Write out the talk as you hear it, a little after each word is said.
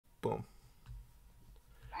Boom.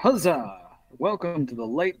 Huzzah! Welcome to the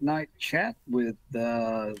late night chat with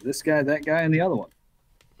this guy, that guy, and the other one.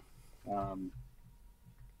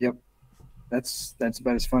 Yep, that's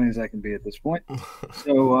about as funny as I can be at this point.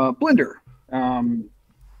 So, Blender,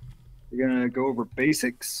 we're gonna go over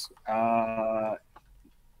basics.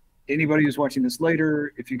 Anybody who's watching this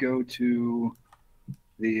later, if you go to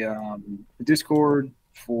the Discord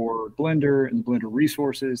for Blender and the Blender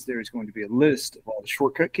resources, there's going to be a list of all the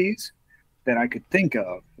shortcut keys that I could think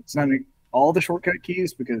of. It's not all the shortcut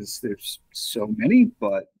keys because there's so many,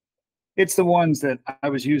 but it's the ones that I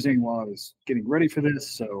was using while I was getting ready for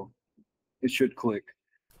this, so it should click.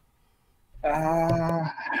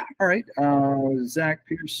 All right, Zach,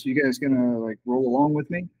 Pierce, you guys gonna like roll along with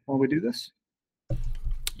me while we do this?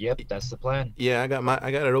 Yep, that's the plan. Yeah, I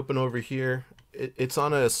got it open over here. It's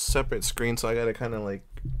on a separate screen, so I got to kind of like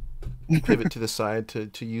pivot to the side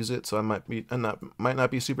to use it. So I might not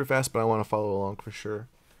be super fast, but I want to follow along for sure.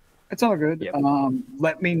 It's all good. Yep.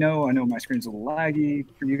 Let me know. I know my screen's a little laggy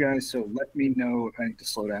for you guys, so let me know if I need to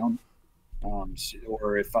slow down.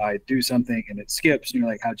 Or if I do something and it skips, and you're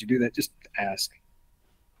like, how'd you do that? Just ask.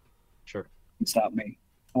 Sure. And stop me.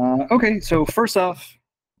 Okay, so first off,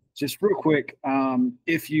 just real quick,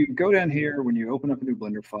 if you go down here when you open up a new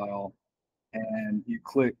Blender file and you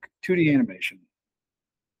click 2D animation,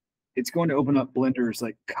 it's going to open up Blender's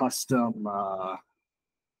like custom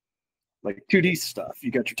like 2D stuff.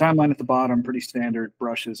 You got your timeline at the bottom, pretty standard,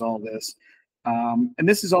 brushes, all this. And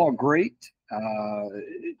this is all great,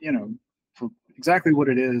 you know, for exactly what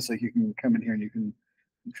it is. Like you can come in here and you can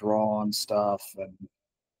draw on stuff. And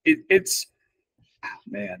it's,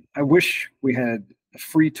 man, I wish we had a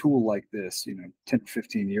free tool like this, 10,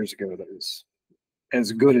 15 years ago that was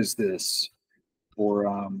as good as this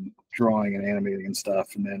for drawing and animating and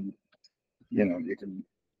stuff. And then, you can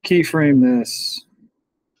keyframe this.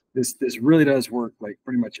 This really does work like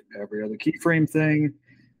pretty much every other keyframe thing.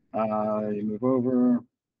 You move over,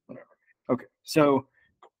 whatever. Okay, so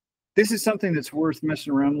this is something that's worth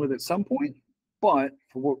messing around with at some point. But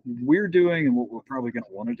for what we're doing and what we're probably going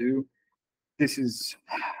to want to do, this is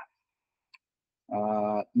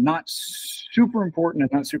not super important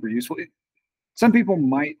and not super useful. Some people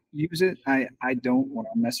might use it. I don't want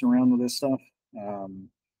to mess around with this stuff.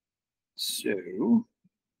 So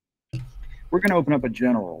we're going to open up a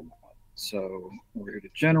general one. So we're here to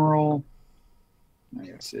general. I'm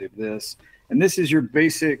going to save this. And this is your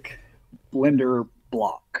basic Blender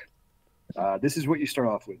block. This is what you start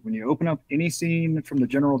off with. When you open up any scene from the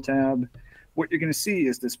general tab, what you're going to see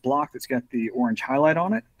is this block that's got the orange highlight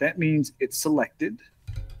on it. That means it's selected.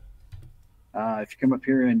 If you come up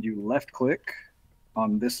here and you left click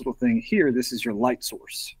on this little thing here, this is your light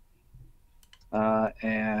source.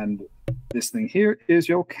 And this thing here is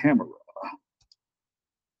your camera.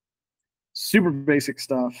 Super basic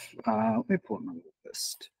stuff. Let me pull up my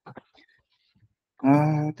list.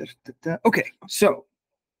 Okay, so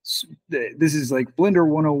this is like Blender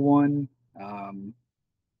 101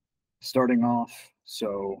 starting off.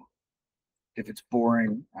 So if it's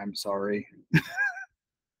boring, I'm sorry.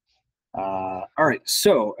 All right,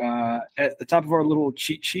 so at the top of our little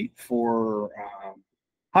cheat sheet for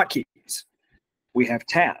hotkeys, we have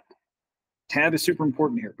tab. Tab is super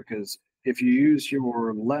important here because if you use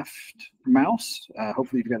your left mouse,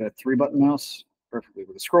 hopefully you've got a 3-button mouse, perfectly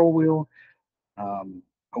with a scroll wheel.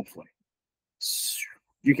 Hopefully,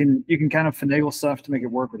 you can kind of finagle stuff to make it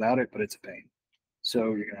work without it, but it's a pain.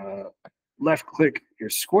 So you're gonna left click your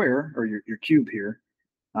square or your cube here,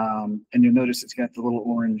 and you'll notice it's got the little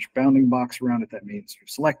orange bounding box around it. That means you've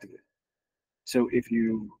selected it. So if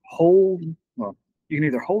you hold, well, you can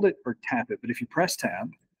either hold it or tap it, but if you press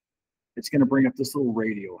tab, it's going to bring up this little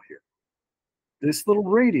radial here. This little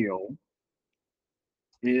radial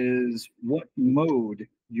is what mode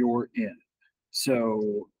you're in.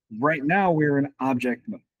 So right now we're in object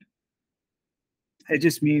mode. It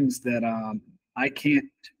just means that I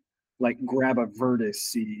can't like grab a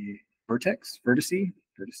vertex. I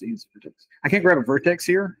can't grab a vertex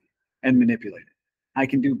here and manipulate it. I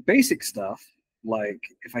can do basic stuff like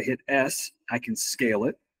if I hit S, I can scale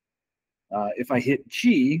it. If I hit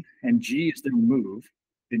G, and G is the move,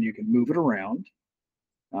 then you can move it around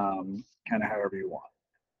kind of however you want.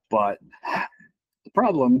 But the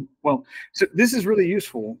problem, well, so this is really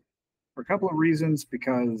useful for a couple of reasons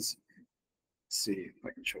because, let's see if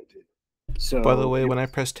I can show it to you. So, by the way, when I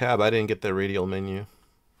pressed tab, I didn't get the radial menu.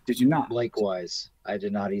 Did you not? Likewise, I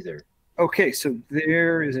did not either. Okay, so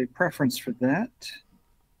there is a preference for that.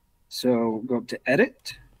 So go up to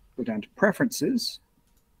Edit, go down to Preferences,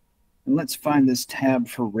 and let's find this tab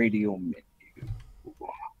for radial menu.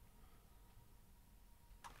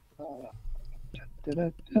 Da, da,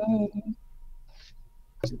 da.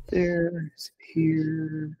 Is it there? Is it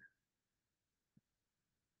here?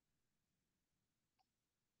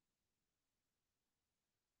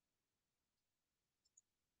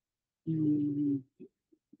 Hmm.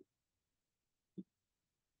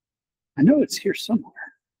 I know it's here somewhere.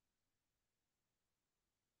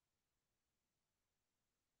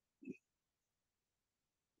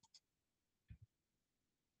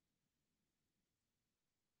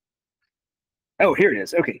 Oh, here it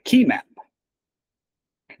is. Okay, key map.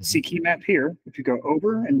 See key map here. If you go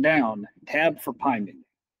over and down, tab for pie menu.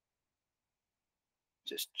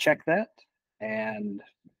 Just check that, and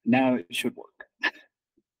now it should work.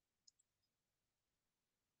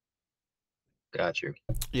 Got you.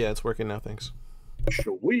 Yeah, it's working now. Thanks.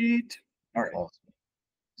 Sweet. All right. Awesome.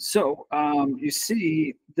 So you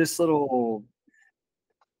see this little,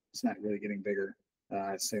 it's not really getting bigger.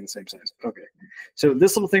 It's staying the same size. Okay. So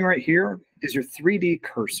this little thing right here is your 3D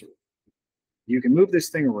cursor. You can move this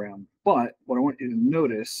thing around, but what I want you to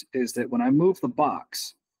notice is that when I move the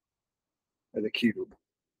box or the cube,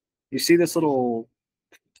 you see this little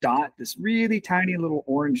dot, this really tiny little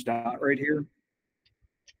orange dot right here.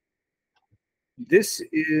 This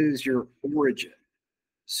is your origin.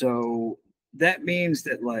 So that means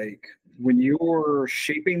that like when you're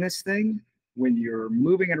shaping this thing, when you're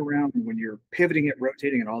moving it around, when you're pivoting it,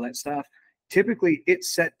 rotating it, all that stuff, typically it's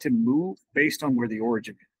set to move based on where the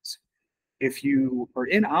origin is. If you are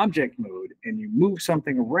in object mode and you move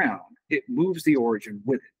something around, it moves the origin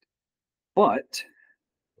with it. But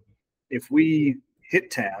if we hit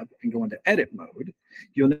tab and go into edit mode,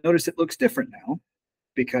 you'll notice it looks different now,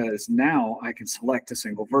 because now I can select a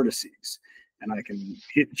single vertices and I can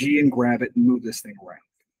hit G and grab it and move this thing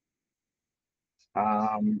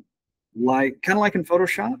around. Like kind of like in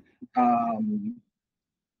Photoshop,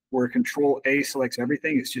 where Control+A selects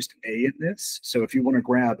everything, it's just A in this. So if you want to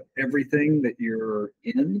grab everything that you're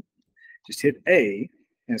in, just hit A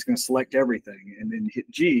and it's going to select everything, and then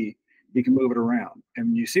hit G, you can move it around.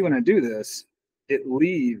 And you see when I do this, it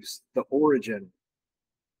leaves the origin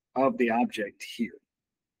of the object here.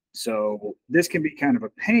 So this can be kind of a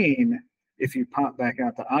pain if you pop back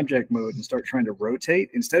out to object mode and start trying to rotate.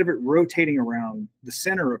 Instead of it rotating around the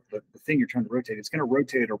center of the thing you're trying to rotate, it's going to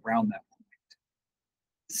rotate it around that point.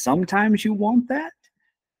 Sometimes you want that,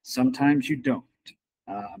 sometimes you don't.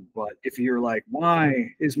 But if you're like,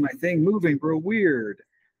 why is my thing moving real weird?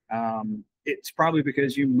 It's probably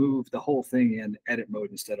because you moved the whole thing in edit mode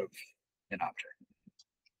instead of in object.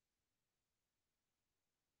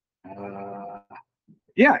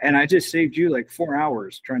 Yeah, and I just saved you like 4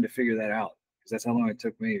 hours trying to figure that out, because that's how long it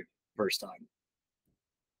took me first time.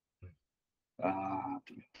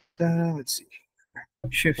 Let's see.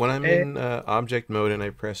 Shift When I'm A. in object mode and I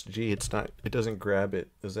press G, it doesn't grab it.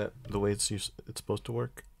 Is that the way it's supposed to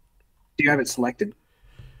work? Do you have it selected?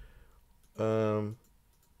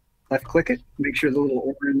 Left click it, make sure the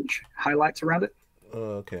little orange highlights around it.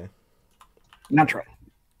 Oh, okay. Now try.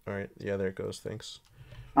 All right. Yeah, there it goes. Thanks.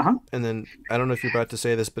 Uh-huh. And then I don't know if you're about to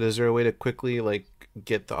say this, but is there a way to quickly like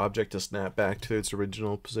get the object to snap back to its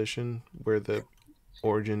original position where the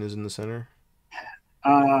origin is in the center?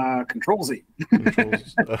 Control-Z.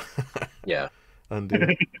 Controls. Yeah.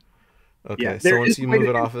 Undo. Okay. Yeah, So once you move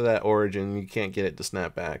it off of that origin, you can't get it to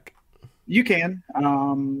snap back. You can.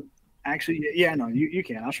 Actually, yeah, no, you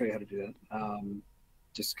can. I'll show you how to do that.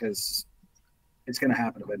 Just because it's going to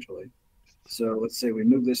happen eventually. So let's say we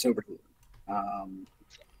move this over here.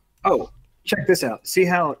 Oh, check this out. See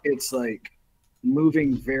how it's like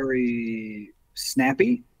moving very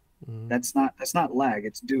snappy? Mm-hmm. That's not lag.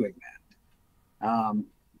 It's doing that.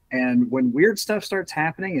 And when weird stuff starts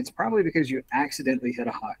happening, it's probably because you accidentally hit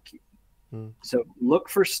a hotkey. Mm. So look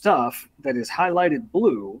for stuff that is highlighted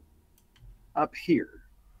blue up here.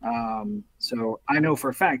 So I know for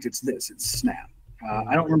a fact it's this. It's snap.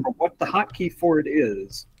 I don't remember what the hotkey for it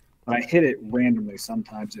is, but I hit it randomly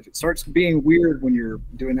sometimes. If it starts being weird when you're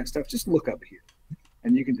doing that stuff, just look up here.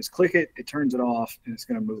 And you can just click it, it turns it off, and it's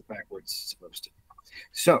going to move back where it's supposed to.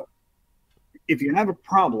 So if you have a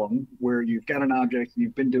problem where you've got an object and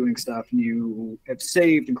you've been doing stuff and you have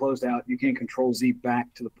saved and closed out, you can't Control-Z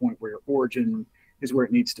back to the point where your origin is where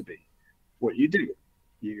it needs to be. What you do,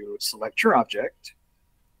 you select your object,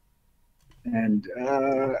 and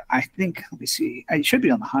I think, let me see, it should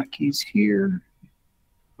be on the hotkeys here,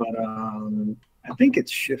 but I think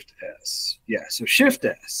it's Shift+S. Yeah, so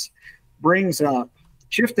Shift+S brings up,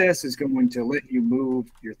 Shift+S is going to let you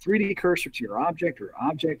move your 3D cursor to your object or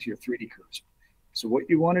object to your 3D cursor. So what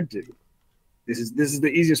you want to do, this is the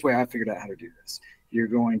easiest way I figured out how to do this. You're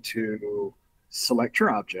going to select your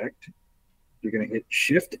object, you're going to hit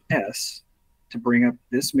Shift+S to bring up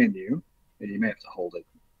this menu, and you may have to hold it.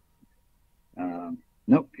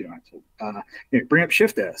 Nope, you don't have to. Bring up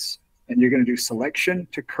Shift+S, and you're going to do selection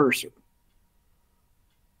to cursor.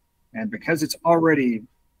 And because it's already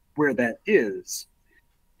where that is,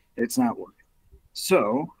 it's not working.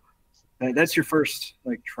 So that's your first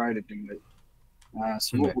try to do it.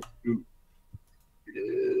 So what we'll do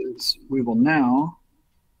is we will now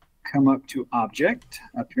come up to Object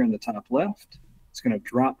up here in the top left. It's going to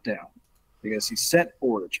drop down because he set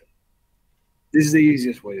origin. This is the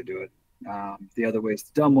easiest way to do it. The other way is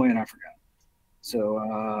the dumb way, and I forgot.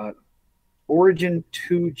 So origin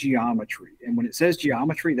to geometry. And when it says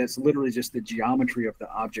geometry, that's literally just the geometry of the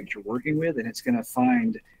object you're working with, and it's going to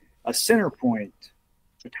find a center point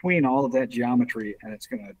between all of that geometry, and it's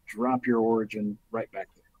going to drop your origin right back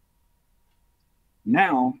there.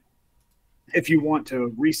 Now, if you want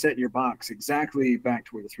to reset your box exactly back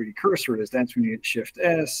to where the 3D cursor is, that's when you hit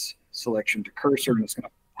Shift+S, selection to cursor, and it's going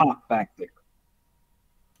to pop back there.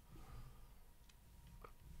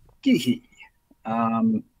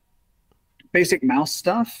 Basic mouse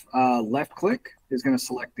stuff, left click is going to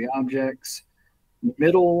select the objects.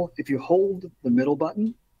 Middle, if you hold the middle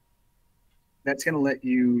button, that's going to let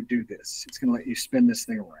you do this. It's going to let you spin this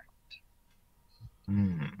thing around.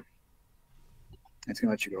 It's going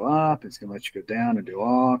to let you go up. It's going to let you go down and do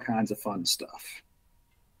all kinds of fun stuff.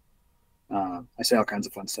 I say all kinds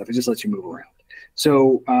of fun stuff. It just lets you move around.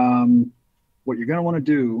 So what you're going to want to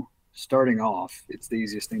do starting off, it's the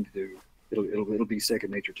easiest thing to do. It'll be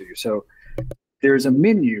second nature to you. So there's a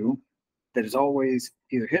menu that is always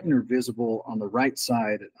either hidden or visible on the right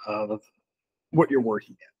side of what you're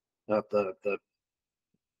working in, of the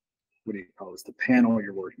what do you call this? The panel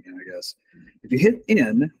you're working in, I guess. If you hit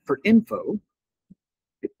N for info,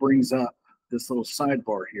 it brings up this little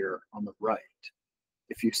sidebar here on the right.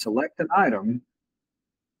 If you select an item,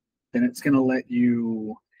 then it's going to let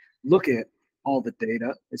you look at all the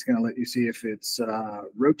data. It's going to let you see if it's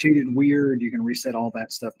rotated weird. You can reset all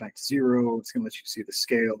that stuff back to 0. It's going to let you see the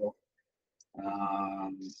scale.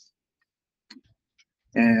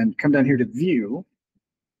 And come down here to view.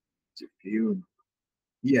 Is it view?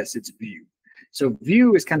 Yes, it's view. So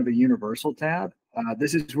view is kind of a universal tab.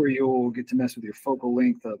 This is where you'll get to mess with your focal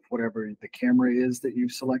length of whatever the camera is that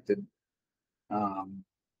you've selected.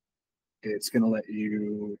 It's going to let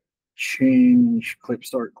you change clip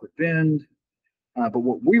start, clip end. But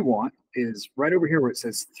what we want is right over here where it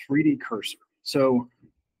says 3D cursor. So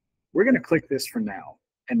we're going to click this for now.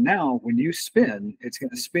 And now when you spin, it's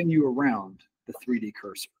going to spin you around the 3D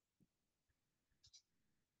cursor.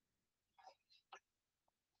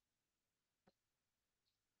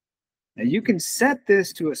 Now you can set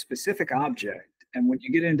this to a specific object. And when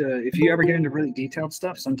you get into, if you ever get into really detailed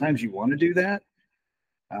stuff, sometimes you want to do that.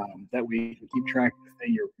 That way you can keep track of the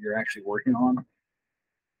thing you're actually working on.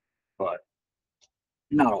 But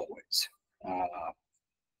not always.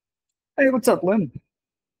 Hey, what's up, Lynn?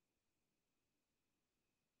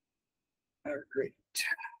 Great.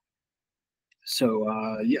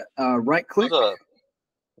 So, yeah, right click.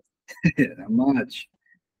 Not much.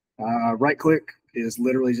 Right click is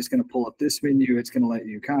literally just going to pull up this menu. It's going to let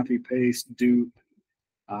you copy, paste, dupe.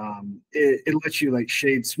 It lets you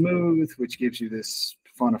shade smooth, which gives you this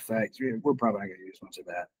fun effect. We're probably not going to use much of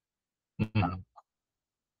that.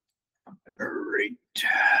 Great.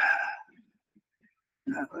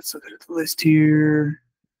 Let's look at the list here.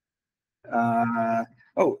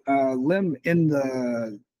 Lim, in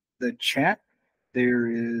the chat,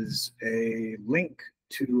 there is a link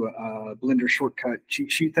to a Blender shortcut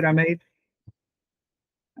cheat sheet that I made.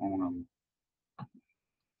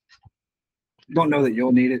 Don't know that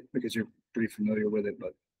you'll need it because you're pretty familiar with it,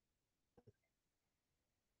 but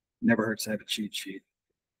never hurts to have a cheat sheet.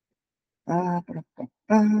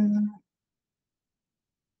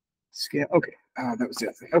 Scale. Okay, that was the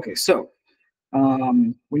other thing. Okay, so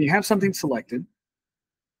when you have something selected,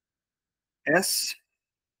 S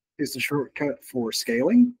is the shortcut for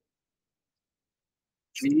scaling.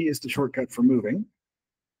 G is the shortcut for moving.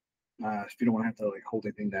 If you don't want to have to hold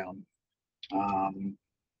anything down.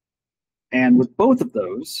 And with both of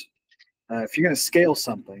those, if you're going to scale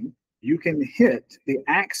something, you can hit the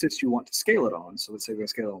axis you want to scale it on. So let's say we're going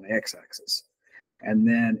to scale it on the x-axis, and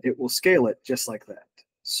then it will scale it just like that.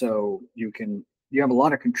 So you have a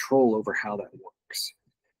lot of control over how that works.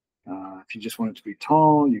 If you just want it to be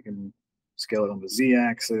tall, you can scale it on the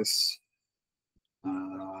z-axis.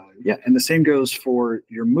 Yeah, and the same goes for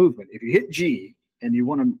your movement. If you hit G and you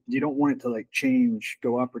don't want it to change,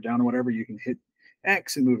 go up or down or whatever, you can hit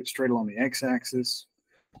X and move it straight along the x-axis.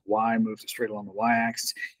 Y moves it straight along the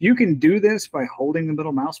y-axis. You can do this by holding the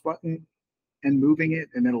middle mouse button and moving it,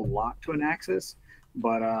 and it'll lock to an axis.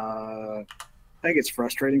 But I think it's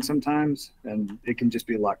frustrating sometimes, and it can just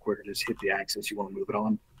be a lot quicker to just hit the axis you want to move it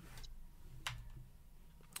on.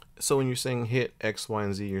 So when you're saying hit X, Y,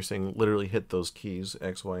 and Z, you're saying literally hit those keys,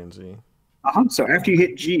 X, Y, and Z. So after you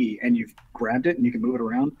hit G and you've grabbed it and you can move it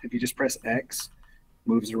around, if you just press X,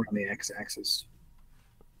 moves it around the X axis.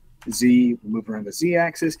 Z, move around the Z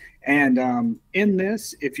axis. And in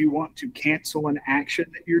this, if you want to cancel an action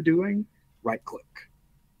that you're doing, right click.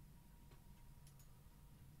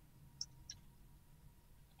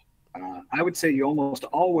 I would say you almost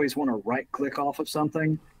always want to right click off of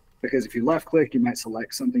something, because if you left click, you might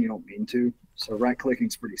select something you don't mean to. So right clicking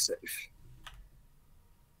is pretty safe.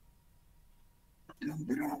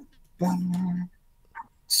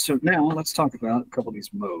 So now let's talk about a couple of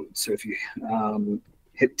these modes. So if you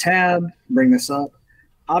hit tab, bring this up.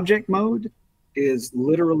 Object mode is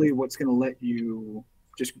literally what's going to let you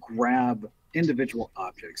just grab individual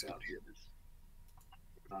objects out here.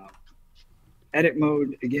 Edit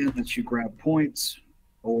mode, again, lets you grab points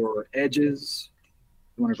or edges.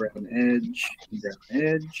 You want to grab an edge, you can grab an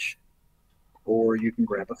edge, or you can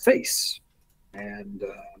grab a face and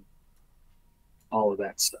all of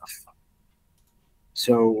that stuff.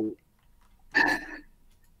 So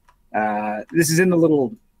this is in the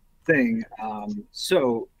little thing.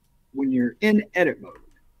 So when you're in edit mode,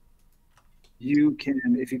 you can,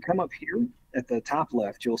 if you come up here at the top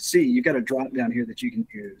left, you'll see you got a drop down here that you can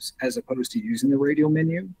use as opposed to using the radial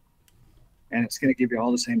menu. And it's going to give you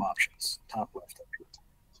all the same options, top left up here.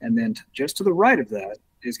 And then just to the right of that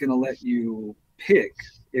is going to let you pick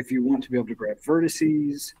if you want to be able to grab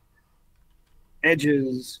vertices,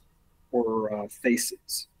 edges, or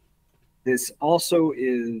faces. This also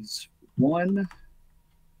is 1,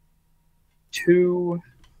 2,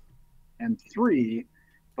 and 3,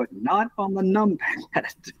 but not on the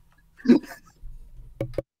numpad.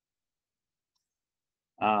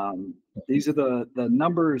 These are the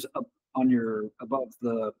numbers up on your above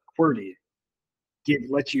the QWERTY.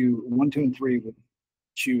 Let you 1, 2, and 3 would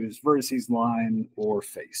choose vertices, line, or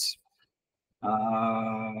face.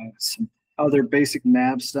 Some other basic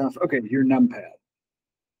nav stuff. Okay, your numpad.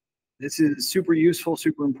 This is super useful,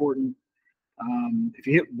 super important. If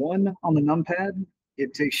you hit 1 on the numpad,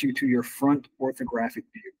 it takes you to your front orthographic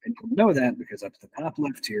view. And you'll know that because up at the top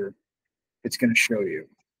left here, it's going to show you.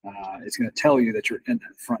 It's going to tell you that you're in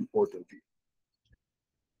that front ortho view.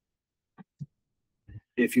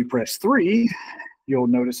 If you press 3, you'll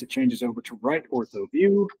notice it changes over to right ortho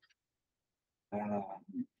view. Let's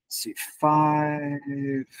see, 5.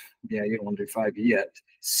 Yeah, you don't want to do 5 yet.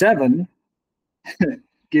 7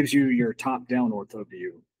 gives you your top-down ortho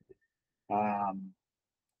view.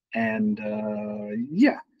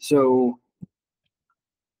 Yeah, so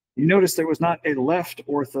you notice there was not a left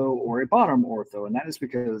ortho or a bottom ortho, and that is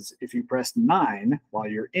because if you press 9 while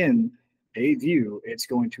you're in a view, it's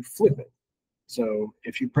going to flip it. So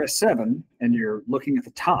if you press 7 and you're looking at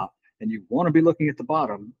the top and you want to be looking at the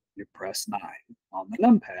bottom, you press 9 on the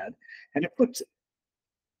numpad and it flips it.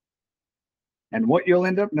 And what you'll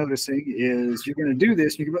end up noticing is you're going to do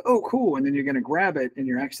this, and you go, oh, cool, and then you're going to grab it and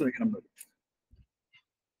you're actually going to move.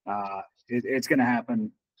 It's going to happen.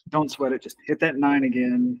 Don't sweat it. Just hit that 9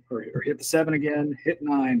 again, or hit the 7 again, hit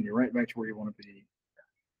 9, you're right back to where you want to be.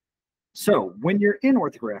 So when you're in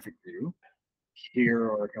orthographic view, here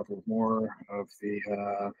are a couple more of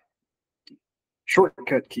the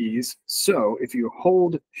shortcut keys. So if you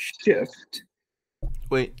hold shift.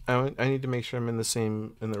 Wait, I need to make sure I'm in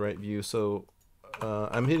the right view. So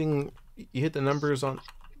I'm hitting, you hit the numbers on,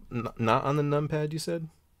 not on the numpad, you said?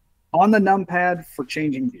 On the numpad for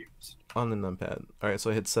changing views. On the numpad. All right, so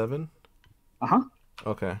I hit 7? Uh-huh.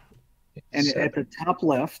 Okay. And 7. at the top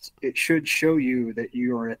left, it should show you that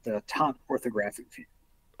you are at the top orthographic view.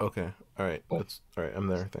 Okay. All right. That's all right. I'm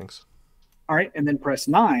there. Thanks. All right, and then press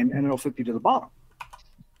 9, and it'll flip you to the bottom.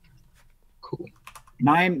 Cool.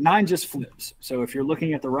 9 just flips. So if you're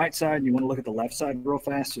looking at the right side and you want to look at the left side real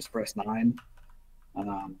fast, just press 9.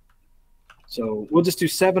 So we'll just do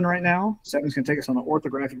 7 right now. 7 is going to take us on the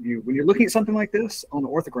orthographic view. When you're looking at something like this on the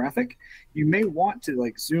orthographic, you may want to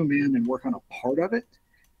like zoom in and work on a part of it.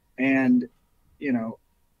 And, you know,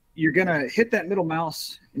 you're going to hit that middle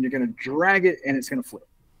mouse and you're going to drag it and it's going to flip.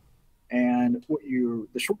 And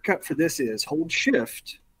the shortcut for this is hold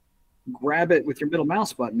shift, grab it with your middle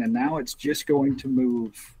mouse button, and now it's just going to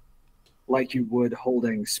move like you would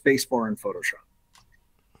holding spacebar in Photoshop.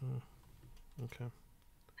 Okay.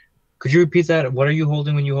 Could you repeat that? What are you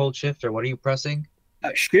holding when you hold shift, or what are you pressing?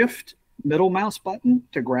 Shift, middle mouse button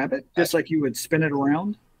to grab it, just like you would spin it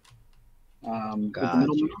around with the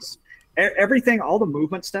middle mouse. Everything, all the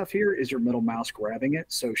movement stuff here is your middle mouse grabbing it.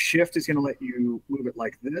 So shift is going to let you move it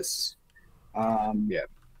like this. Yeah.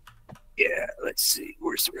 Yeah, let's see.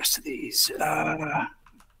 Where's the rest of these?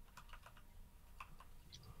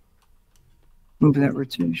 Move that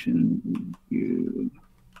rotation.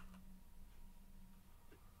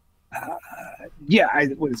 Yeah,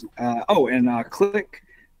 what is it? Oh, and click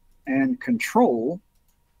and control.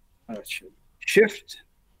 Shift.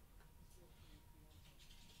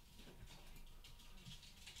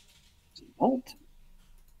 Alt.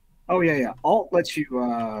 Oh yeah. Alt lets you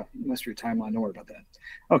unless your timeline. Don't worry about that.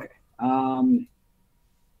 Okay.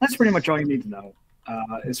 That's pretty much all you need to know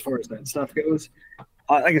as far as that stuff goes.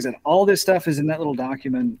 Like I said, all this stuff is in that little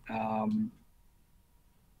document,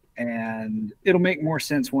 and it'll make more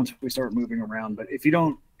sense once we start moving around. But if you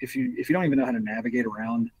don't even know how to navigate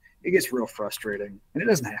around, it gets real frustrating, and it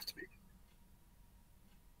doesn't have to be.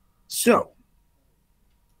 So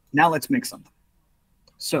now let's make something.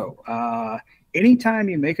 So anytime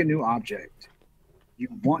you make a new object, you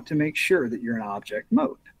want to make sure that you're in object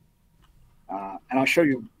mode. And I'll show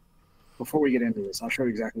you, before we get into this, I'll show you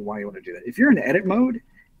exactly why you want to do that. If you're in edit mode,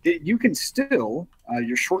 you can still,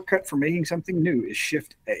 your shortcut for making something new is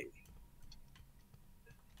shift+A.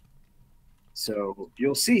 So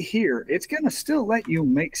you'll see here, it's going to still let you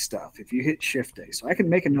make stuff if you hit shift+A. So I can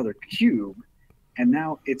make another cube, and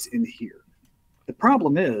now it's in here. The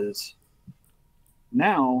problem is,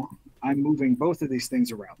 now I'm moving both of these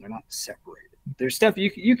things around. They're not separated. There's stuff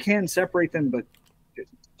you can separate them, but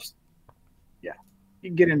yeah, you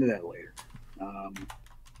can get into that later.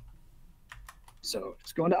 So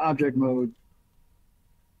just go into object mode,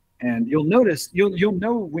 and you'll notice you'll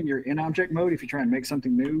know when you're in object mode if you try and make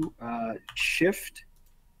something new.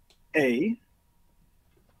 shift+A,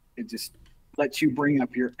 it just lets you bring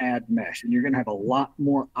up your add mesh, and you're going to have a lot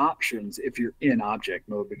more options if you're in object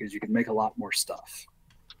mode because you can make a lot more stuff.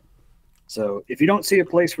 So if you don't see a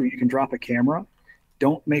place where you can drop a camera,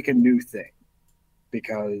 don't make a new thing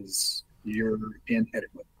because you're in edit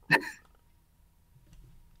mode.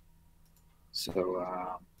 So,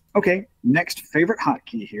 okay, next favorite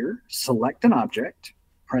hotkey here, select an object,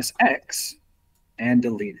 press X, and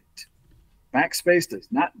delete it. Backspace does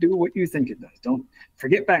not do what you think it does. Don't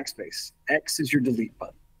forget backspace. X is your delete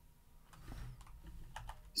button.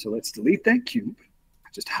 So let's delete that cube.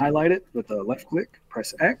 Just highlight it with a left click,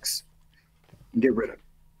 press X, and get rid of it.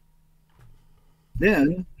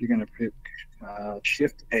 Then you're going to pick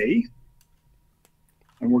shift+A,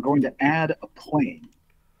 and we're going to add a plane.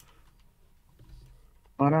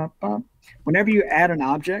 Whenever you add an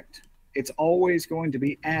object, it's always going to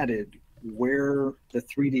be added where the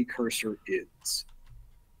 3D cursor is.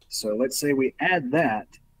 So let's say we add that,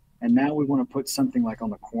 and now we want to put something like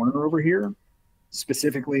on the corner over here,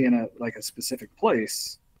 specifically in a specific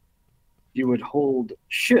place. You would hold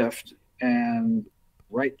shift and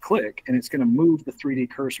right click, and it's going to move the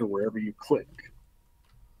 3D cursor wherever you click.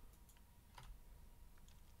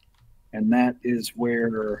 And that is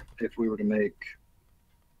where, if we were to make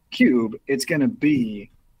cube, it's going to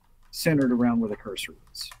be centered around where the cursor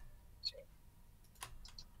is. So,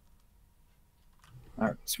 all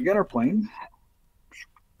right, so we got our plane.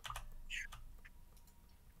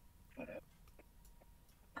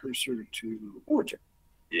 Cursor to origin.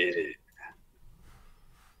 Yeah.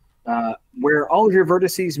 Where all of your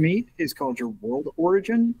vertices meet is called your world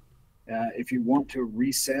origin. If you want to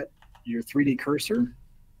reset your 3D cursor,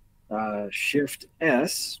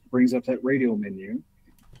 shift+S brings up that radial menu,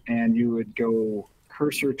 and you would go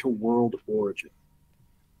cursor to world origin.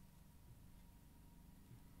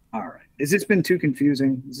 All right. Has this been too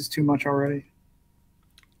confusing? Is this too much already?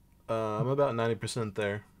 I'm about 90%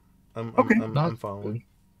 there. Okay. I'm following.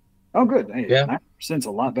 Oh, good. Hey, yeah. 90%'s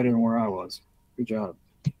a lot better than where I was. Good job.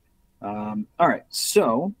 All right.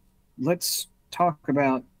 So let's talk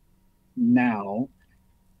about now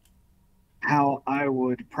how I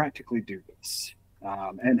would practically do this.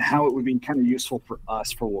 And how it would be kind of useful for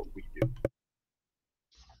us for what we do.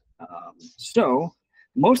 So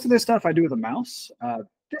most of this stuff I do with a mouse.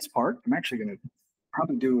 This part I'm actually going to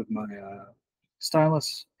probably do with my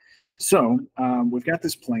stylus. So we've got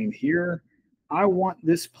this plane here. I want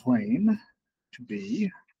this plane to be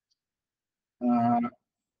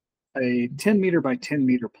a 10 meter by 10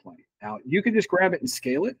 meter plane. Now you can just grab it and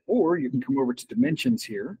scale it, or you can come over to dimensions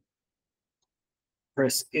here.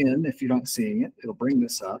 Press N if you're not seeing it. It'll bring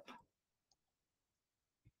this up.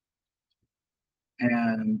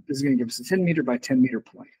 And this is going to give us a 10 meter by 10 meter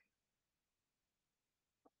plane.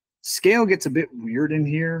 Scale gets a bit weird in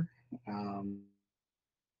here.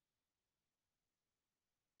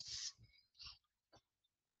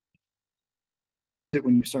 it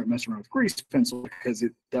when you start messing around with grease pencil because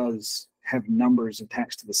it does have numbers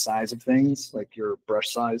attached to the size of things, like your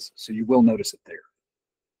brush size, so you will notice it there.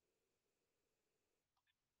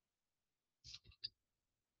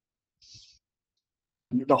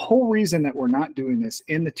 The whole reason that we're not doing this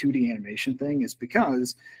in the 2D animation thing is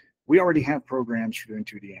because we already have programs for doing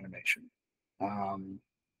 2D animation.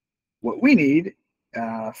 What we need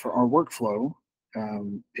for our workflow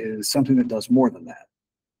is something that does more than that.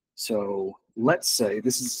 So let's say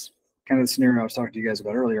this is kind of the scenario I was talking to you guys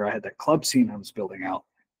about earlier. I had that club scene I was building out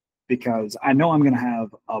because I know I'm going to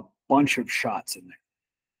have a bunch of shots in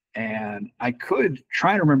there. And I could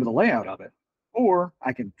try and remember the layout of it, or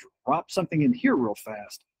I can drop something in here real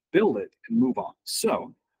fast, build it, and move on.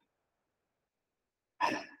 So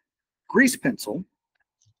grease pencil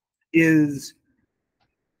is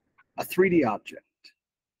a 3D object.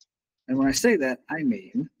 And when I say that, I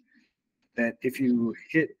mean that if you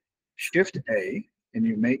hit shift+A and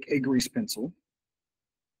you make a grease pencil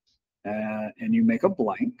and you make a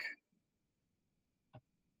blank,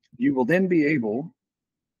 you will then be able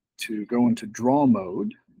to go into draw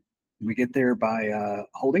mode. We get there by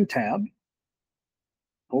holding tab.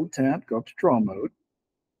 Hold tab, go up to draw mode.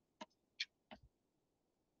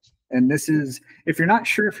 And this is, if you're not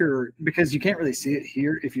sure if you're, because you can't really see it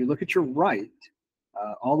here, if you look at your right,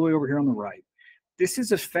 all the way over here on the right, this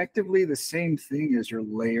is effectively the same thing as your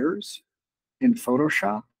layers in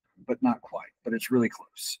Photoshop, but not quite, but it's really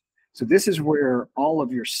close. So this is where all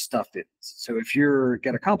of your stuff is. So if you're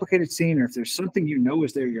got a complicated scene, or if there's something you know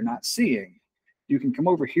is there you're not seeing, you can come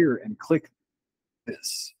over here and click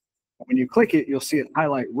this. When you click it, you'll see it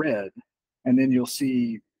highlight red, and then you'll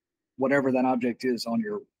see whatever that object is on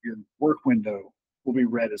your work window will be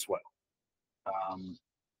red as well.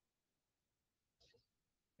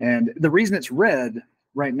 And the reason it's red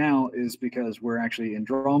right now is because we're actually in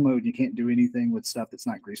draw mode. You can't do anything with stuff that's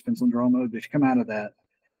not grease pencil in draw mode. But if you come out of that,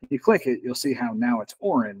 you click it, you'll see how now it's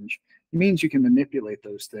orange. It means you can manipulate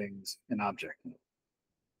those things in object mode.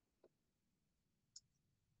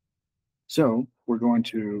 So we're going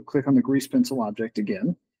to click on the grease pencil object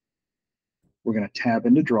again. We're going to tab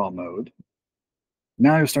into draw mode.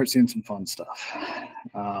 Now you'll start seeing some fun stuff.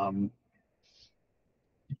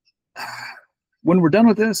 When we're done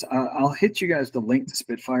with this, I'll hit you guys the link to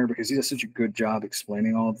Spitfire because he does such a good job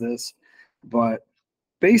explaining all of this. But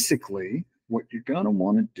basically, what you're going to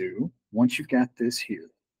want to do once you've got this here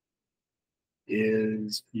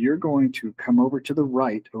is you're going to come over to the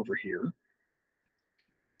right over here,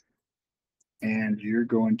 and you're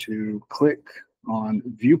going to click on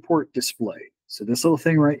Viewport Display. So this little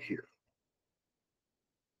thing right here.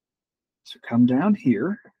 So come down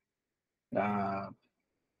here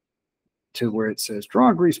to where it says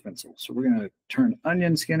draw a grease pencil. So we're going to turn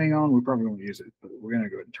onion skinning on. We probably won't use it, but we're going to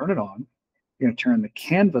go ahead and turn it on. You're going to turn the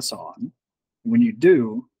canvas on. When you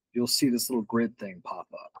do, you'll see this little grid thing pop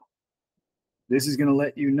up. This is going to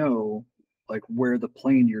let you know like where the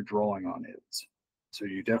plane you're drawing on is. So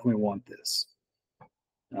you definitely want this.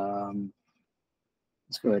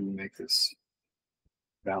 Let's go ahead and make this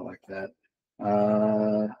about like that.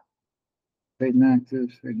 Fade and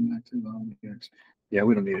active, on. Yeah,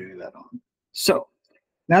 we don't need any of that on. So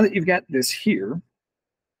now that you've got this here,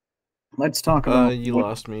 let's talk about. You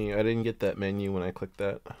lost me. I didn't get that menu when I clicked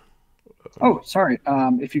that. Oh, sorry.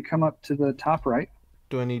 If you come up to the top right.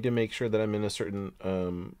 Do I need to make sure that I'm in a certain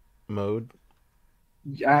mode?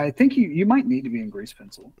 I think you might need to be in grease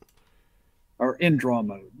pencil or in draw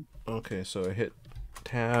mode. Okay, so I hit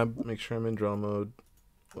tab, make sure I'm in draw mode.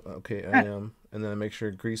 Okay, I am, and then I make sure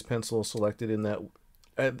grease pencil selected in that.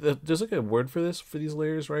 There's like a word for this for these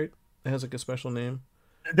layers, right? It has like a special name.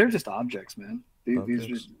 They're just objects, man. These are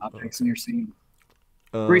just objects in your scene.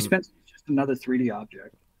 Grease pencil is just another 3D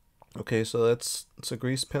object. Okay, so that's a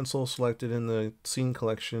grease pencil selected in the scene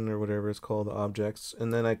collection or whatever it's called, the objects,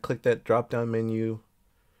 and then I click that drop down menu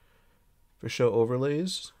for show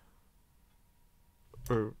overlays,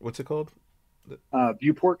 or what's it called?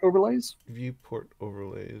 Viewport overlays. Viewport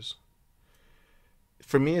overlays.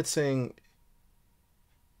 For me, it's saying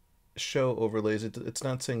show overlays. It's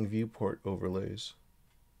not saying viewport overlays.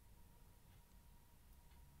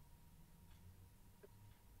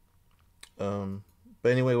 But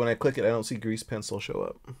anyway, when I click it, I don't see grease pencil show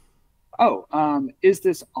up. Oh, is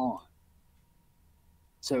this on?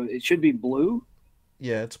 So it should be blue.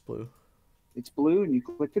 Yeah, it's blue. It's blue, and you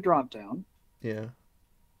click the drop down. Yeah.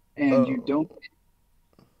 And you don't.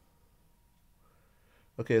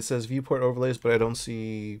 Okay, it says viewport overlays, but I don't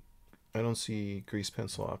see grease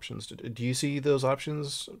pencil options. Do you see those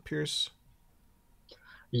options, Pierce?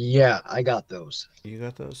 Yeah, I got those. You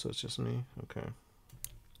got those, so it's just me. Okay.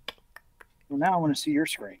 Well, now I want to see your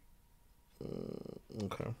screen.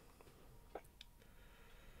 Okay.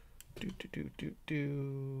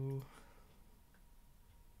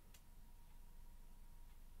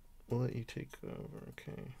 We'll let you take over.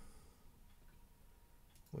 Okay.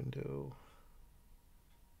 Window.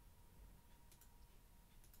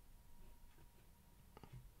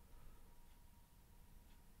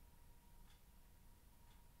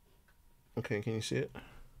 Okay, can you see it?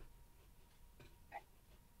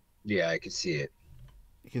 Yeah, I can see it.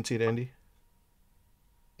 You can see it, Andy?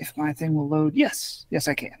 If my thing will load, yes,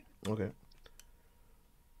 I can. Okay.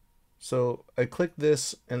 So I click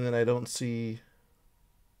this and then I don't see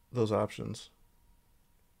those options.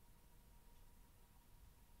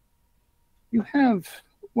 You have,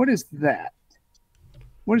 what is that?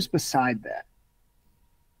 What is beside that?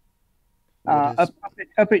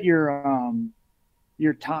 Up at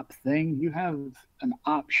your top thing, you have an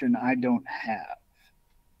option I don't have.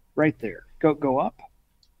 Right there. Go up.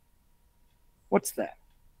 What's that?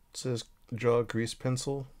 It says draw a grease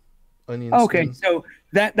pencil, onion Okay, skin. so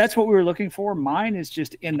that's what we were looking for. Mine is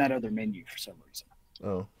just in that other menu for some reason.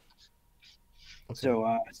 Oh. Okay.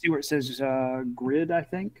 So see where it says grid, I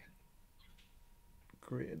think?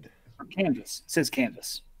 Grid. Or canvas. It says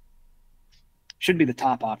canvas. Should be the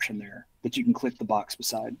top option there that you can click the box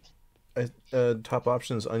beside. Top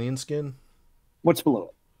option is onion skin. What's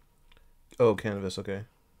below it? Oh, canvas. Okay.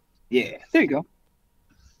 Yeah, there you go.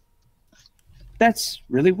 That's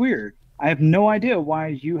really weird. I have no idea why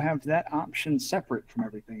you have that option separate from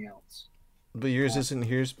everything else. But yours isn't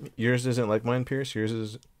yours isn't like mine, Pierce. Yours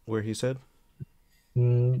is where he said.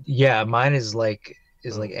 Yeah, mine is like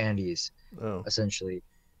Andy's, essentially.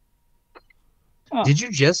 Oh. Did you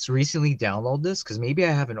just recently download this? Because maybe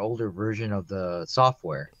I have an older version of the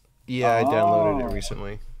software. Yeah, I downloaded it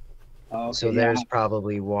recently. Okay, so there's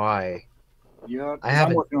probably why. Yeah,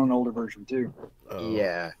 I'm working on an older version too.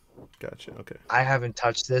 Yeah. Gotcha. Okay. I haven't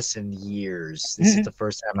touched this in years. This is the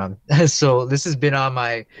first time I'm. So this has been on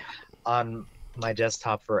my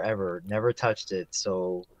desktop forever. Never touched it.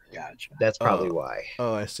 So gotcha. That's probably why.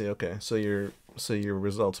 Oh, I see. Okay, so your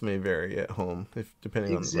results may vary at home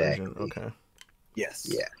depending on the version. Okay. Yes.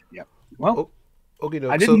 Yeah. Yep. Well, okay.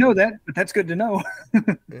 I didn't know that, but that's good to know.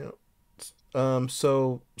 Yeah.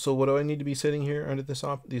 So what do I need to be setting here under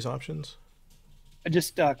these options?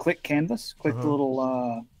 Just click canvas, click the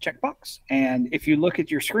little checkbox, and if you look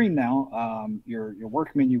at your screen now, your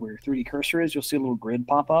work menu where your 3D cursor is, you'll see a little grid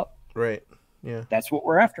pop up. Right. Yeah. That's what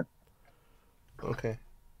we're after. Okay.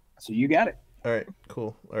 So you got it. All right.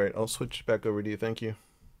 Cool. All right. I'll switch back over to you. Thank you.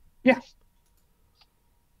 Yeah.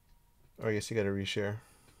 Oh, I guess you got to reshare.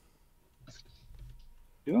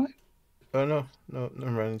 Do I? Oh no,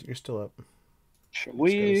 never mind. You're still up. Should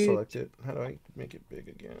we just select it? How do I make it big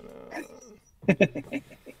again?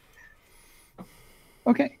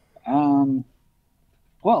 Okay.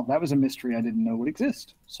 Well, that was a mystery I didn't know would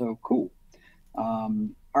exist. So cool.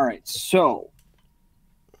 All right. So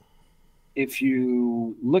if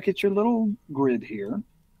you look at your little grid here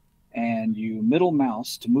and you middle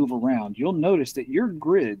mouse to move around, you'll notice that your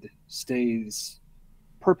grid stays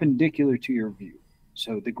perpendicular to your view.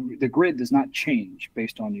 So the grid does not change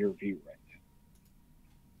based on your view right now.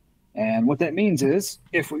 And what that means is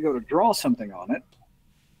if we go to draw something on it,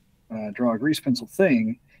 draw a grease pencil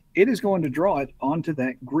thing, it is going to draw it onto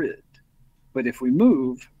that grid. But if we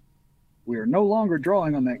move, we are no longer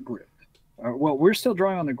drawing on that grid. Well, we're still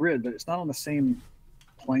drawing on the grid, but it's not on the same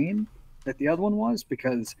plane that the other one was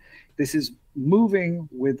because this is moving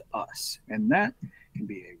with us, and that can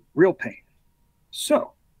be a real pain.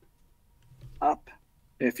 So up,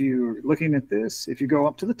 if you're looking at this, if you go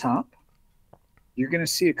up to the top, you're going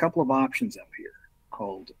to see a couple of options up here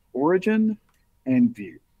called origin and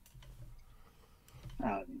view.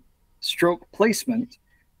 Stroke placement,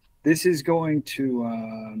 this is going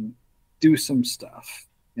to do some stuff,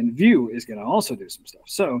 and view is going to also do some stuff.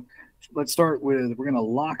 So let's start with, we're going to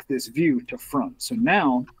lock this view to front. So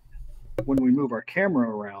now when we move our camera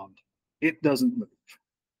around, it doesn't move.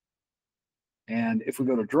 And if we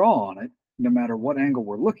go to draw on it, no matter what angle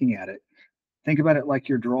we're looking at it, think about it like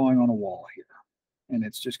you're drawing on a wall here. And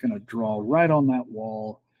it's just going to draw right on that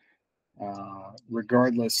wall,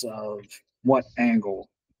 regardless of what angle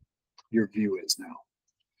your view is now.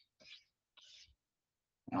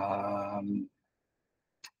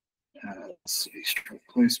 Let's see, stroke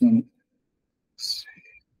placement. Let's see.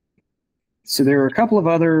 So there are a couple of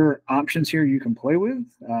other options here you can play with.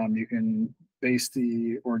 You can base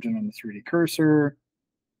the origin on the 3D cursor.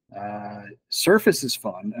 Surface is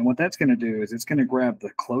fun, and what that's going to do is it's going to grab the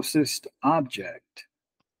closest object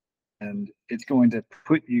and it's going to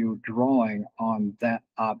put you drawing on that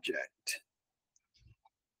object.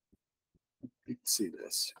 you can see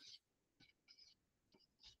this.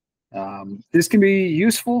 This can be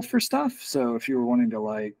useful for stuff. So if you were wanting to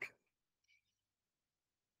like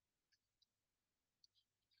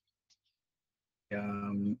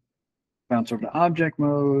bounce over to object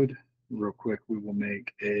mode real quick, we will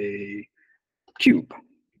make a cube.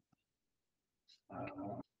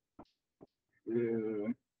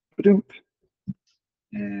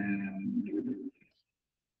 And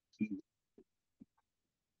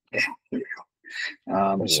yeah, there we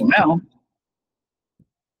go. So now,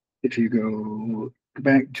 if you go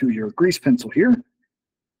back to your grease pencil here,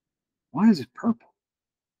 why is it purple?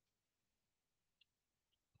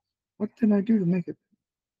 What did I do to make it?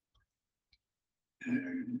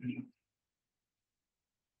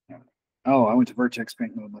 Oh, I went to vertex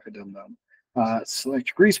paint mode like a dumb. Select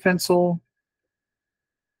your grease pencil.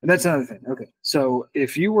 And that's another thing. Okay, so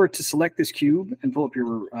if you were to select this cube and pull up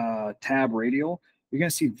your tab radial, you're going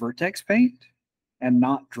to see vertex paint and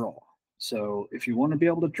not draw. So if you want to be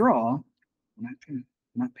able to draw, I'm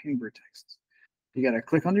not painting vertexes. You got to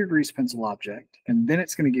click on your grease pencil object, and then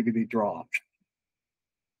it's going to give you the draw option.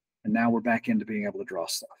 And now we're back into being able to draw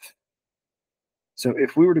stuff. So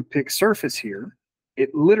if we were to pick surface here,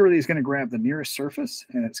 it literally is going to grab the nearest surface,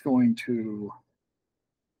 and it's going to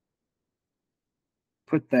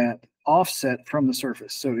put that offset from the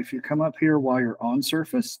surface. So if you come up here while you're on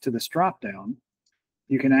surface to this drop down,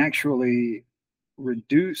 you can actually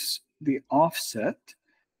reduce the offset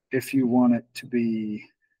if you want it to be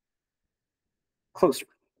closer.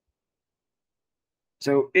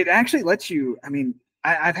 So it actually lets you, I mean,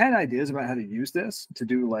 I've had ideas about how to use this to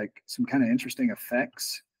do like some kind of interesting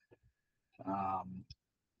effects.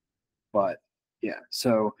 But yeah,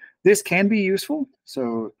 so this can be useful.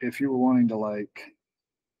 So if you were wanting to like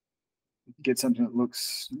get something that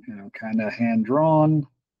looks, you know, kind of hand drawn,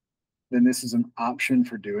 then this is an option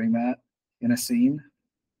for doing that in a scene,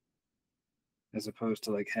 as opposed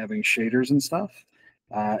to like having shaders and stuff.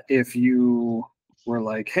 If you were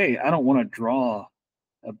like, hey, I don't want to draw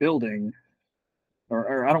a building,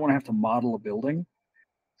 or I don't want to have to model a building,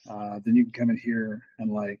 then you can come in here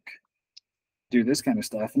and like do this kind of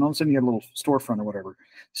stuff, and all of a sudden you have a little storefront or whatever.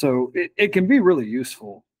 So it can be really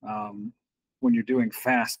useful when you're doing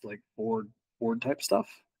fast, like board type stuff.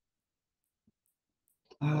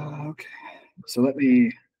 Okay, so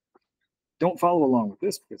don't follow along with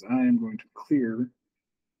this because I am going to clear.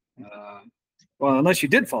 Well, unless you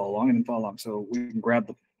did follow along and then follow along. So we can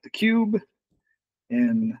grab the cube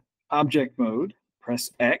in object mode,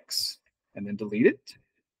 press X, and then delete it.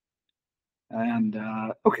 And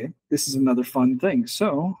okay, this is another fun thing.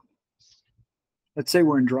 So let's say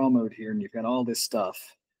we're in draw mode here and you've got all this stuff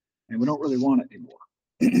and we don't really want it anymore.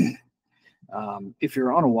 If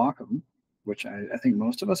you're on a Wacom, which I think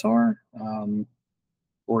most of us are,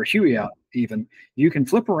 or a Huey out even, you can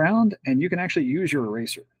flip around and you can actually use your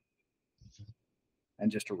eraser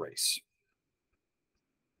and just erase.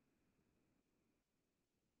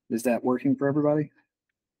 Is that working for everybody?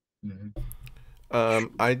 Mm-hmm.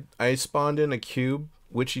 I spawned in a cube,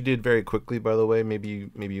 which you did very quickly, by the way. Maybe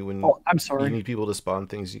when I'm sorry. You need people to spawn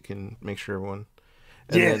things, you can make sure everyone.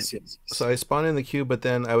 And yes. So I spawned in the cube, but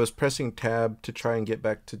then I was pressing tab to try and get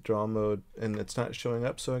back to draw mode, and it's not showing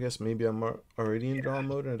up. So I guess maybe I'm already in draw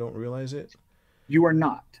mode and I don't realize it. You are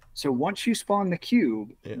not. So once you spawn the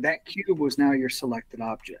cube, that cube was now your selected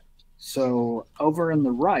object. So over in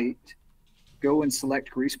the right, go and select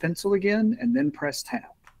grease pencil again, and then press tab.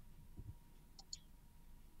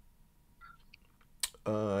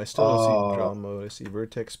 I still don't see draw mode. I see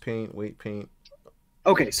vertex paint, weight paint.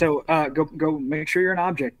 Okay, so go make sure you're in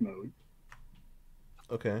object mode.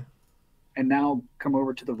 Okay. And now come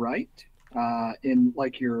over to the right in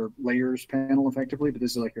like your layers panel effectively, but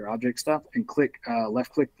this is like your object stuff, and click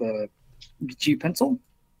left click the G pencil,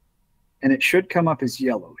 and it should come up as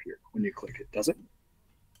yellow here when you click it, does it?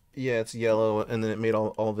 Yeah, it's yellow, and then it made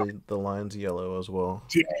all the lines yellow as well.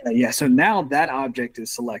 Yeah. So now that object is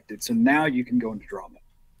selected. So now you can go into draw mode.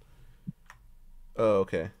 Oh,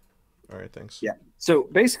 okay. All right, thanks. Yeah. So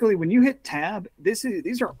basically, when you hit tab,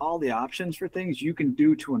 these are all the options for things you can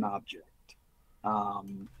do to an object.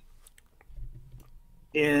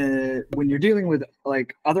 When you're dealing with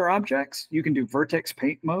like other objects, you can do vertex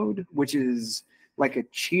paint mode, which is like a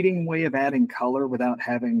cheating way of adding color without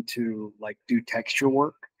having to like do texture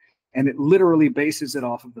work. And it literally bases it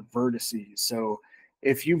off of the vertices. So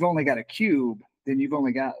if you've only got a cube, then you've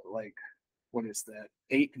only got like, what is that,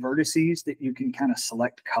 8 vertices that you can kind of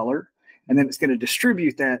select color. And then it's going to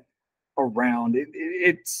distribute that around.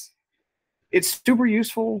 It's super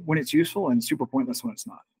useful when it's useful and super pointless when it's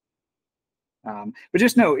not. But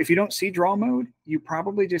just know, if you don't see draw mode, you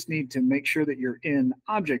probably just need to make sure that you're in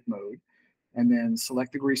object mode and then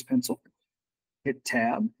select the grease pencil, hit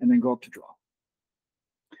tab, and then go up to draw.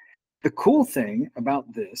 The cool thing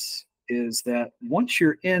about this is that once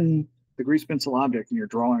you're in the grease pencil object and you're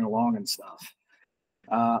drawing along and stuff,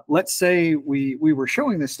 let's say we were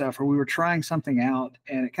showing this stuff or we were trying something out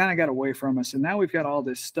and it kind of got away from us, and now we've got all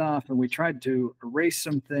this stuff and we tried to erase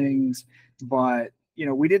some things, but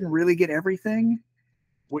we didn't really get everything.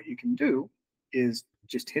 What you can do is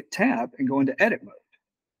just hit tab and go into edit mode.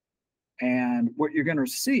 And what you're going to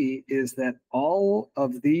see is that all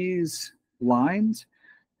of these lines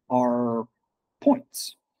are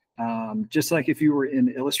points. Just like if you were in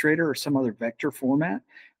Illustrator or some other vector format,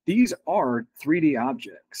 these are 3D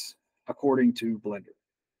objects according to Blender.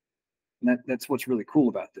 And that's what's really cool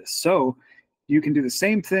about this. So you can do the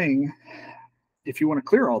same thing. If you want to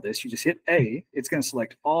clear all this, you just hit A. It's going to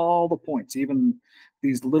select all the points, even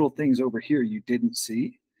these little things over here you didn't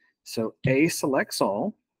see. So A selects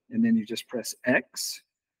all, and then you just press X.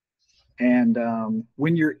 And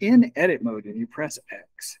when you're in edit mode and you press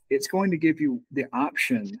X, it's going to give you the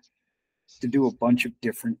option to do a bunch of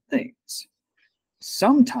different things.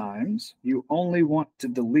 Sometimes you only want to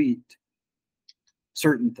delete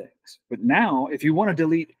certain things. But now, if you want to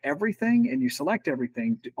delete everything and you select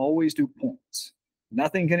everything, always do points.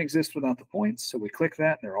 Nothing can exist without the points. So we click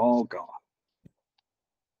that, and they're all gone.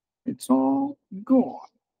 It's all gone.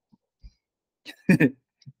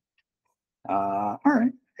 All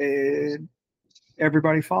right.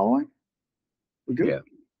 Everybody following? We good? Yeah.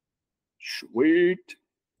 Sweet.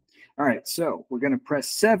 All right. So we're going to press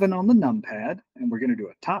 7 on the numpad, and we're going to do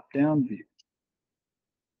a top-down view.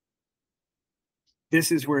 This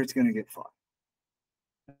is where it's going to get fun.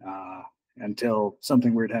 Until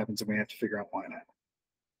something weird happens and we have to figure out why not.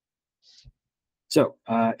 So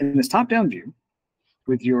in this top-down view,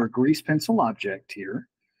 with your grease pencil object here,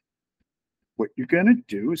 what you're going to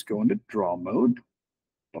do is go into draw mode.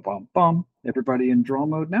 Ba-bum-bum. Everybody in draw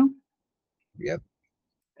mode now? Yep.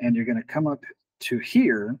 And you're going to come up to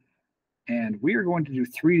here, and we are going to do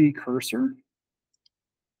 3D cursor,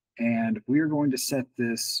 and we are going to set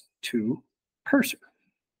this to cursor.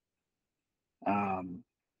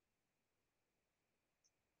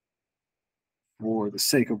 For the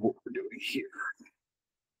sake of what we're doing here.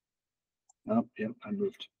 Oh, yep, I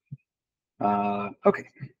moved. Okay,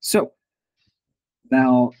 so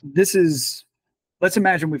now this is, let's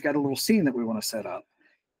imagine we've got a little scene that we want to set up.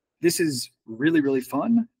 This is really, really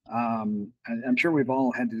fun. I'm sure we've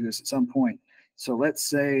all had to do this at some point. So let's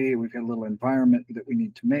say we've got a little environment that we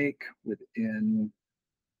need to make within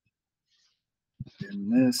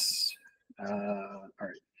this. All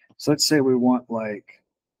right, so let's say we want like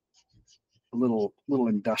a little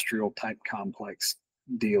industrial type complex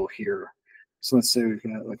deal here. So let's say we've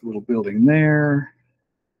got like a little building there,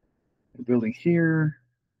 a building here.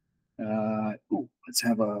 Let's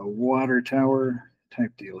have a water tower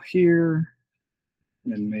type deal here,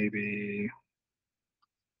 and then maybe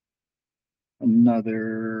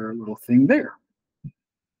another little thing there.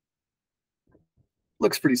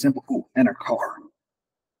 Looks pretty simple. Ooh, and a car.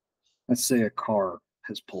 Let's say a car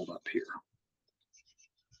has pulled up here.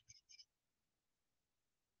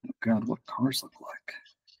 Oh God, what cars look like?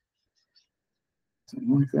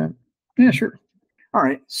 Something like that? Yeah, sure. All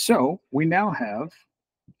right, so we now have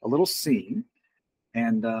a little scene,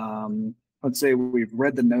 and let's say we've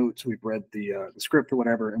read the notes, we've read the script or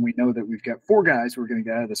whatever, and we know that we've got 4 guys who are going to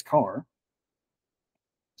get out of this car.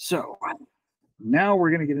 So now we're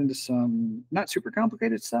going to get into some not super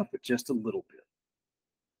complicated stuff, but just a little bit.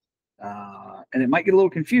 And it might get a little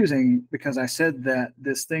confusing because I said that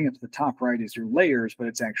this thing at the top right is your layers, but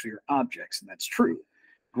it's actually your objects, and that's true.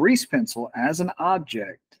 Grease pencil as an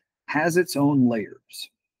object has its own layers.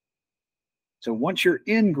 So once you're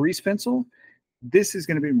in grease pencil, this is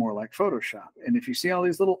going to be more like Photoshop. And if you see all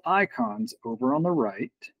these little icons over on the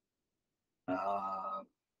right, let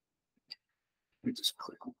me just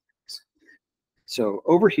click on this. So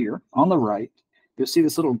over here on the right, you'll see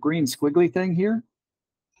this little green squiggly thing here.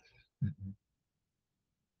 Mm-hmm.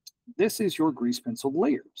 This is your grease pencil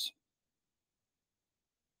layers.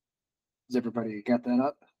 Has everybody got that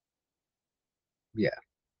up? Yeah.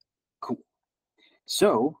 Cool.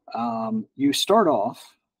 So you start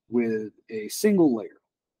off with a single layer.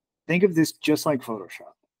 Think of this just like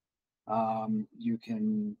Photoshop. You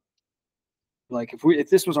can, like if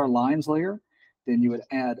this was our lines layer, then you would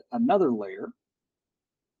add another layer,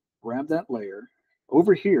 grab that layer.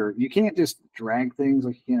 Over here, you can't just drag things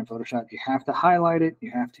like you can in Photoshop. You have to highlight it. You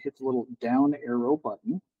have to hit the little down arrow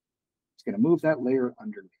button. It's going to move that layer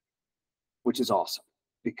underneath, which is awesome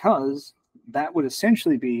because that would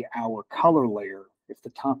essentially be our color layer if the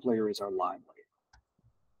top layer is our line layer.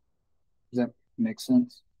 Does that make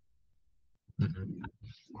sense? Mhm.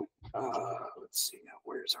 Let's see now,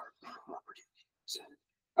 where's our properties?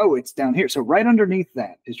 Oh, it's down here. So right underneath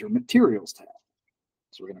that is your materials tab.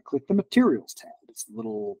 So we're going to click the materials tab. It's a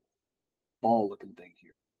little ball looking thing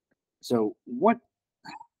here. So what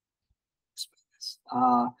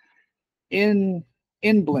in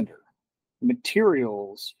Blender,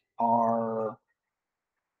 materials are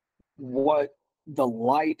what the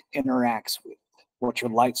light interacts with, what your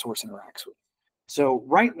light source interacts with. So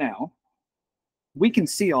right now, we can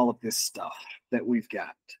see all of this stuff that we've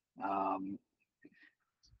got.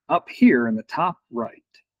 Up here in the top right,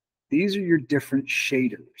 these are your different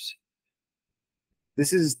shaders.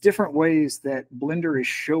 This is different ways that Blender is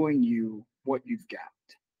showing you what you've got.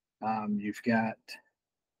 You've got,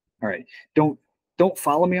 all right, don't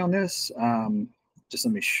follow me on this. Just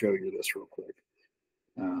let me show you this real quick.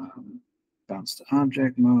 Bounce to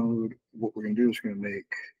object mode. What we're gonna do is we're gonna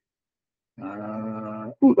make,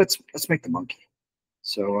 let's make the monkey.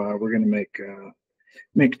 So we're gonna make the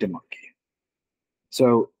monkey.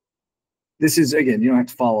 So this is, again, you don't have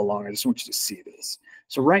to follow along. I just want you to see this.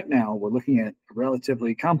 So right now we're looking at a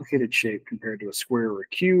relatively complicated shape compared to a square or a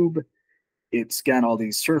cube. It's got all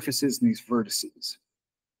these surfaces and these vertices.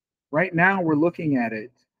 Right now we're looking at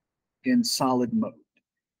it in solid mode.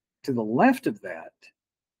 To the left of that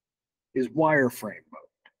is wireframe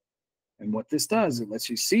mode. And what this does, it lets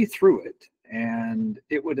you see through it, and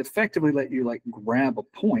it would effectively let you like grab a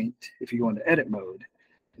point. If you go into edit mode,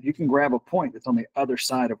 you can grab a point that's on the other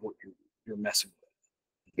side of what you're messing with.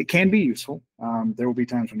 It can be useful. There will be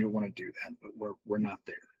times when you'll want to do that, but we're not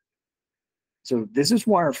there. So this is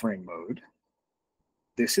wireframe mode.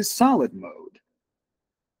 This is solid mode.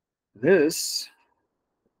 This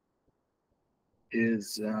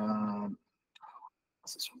is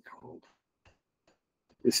what's this one called?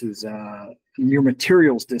 This is your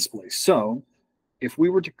materials display. So if we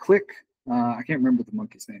were to click, I can't remember the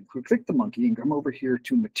monkey's name. If we click the monkey and come over here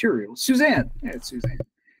to materials, Suzanne, yeah, it's Suzanne,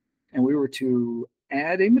 and we were to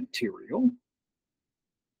add a material.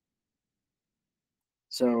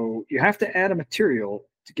 So you have to add a material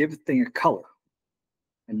to give the thing a color,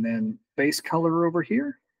 and then base color over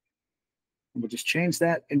here. And we'll just change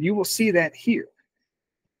that, and you will see that here.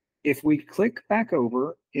 If we click back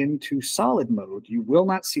over into solid mode, you will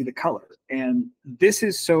not see the color. And this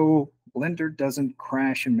is so Blender doesn't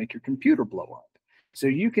crash and make your computer blow up. So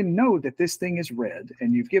you can know that this thing is red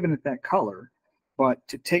and you've given it that color, but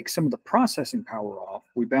to take some of the processing power off,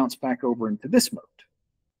 we bounce back over into this mode.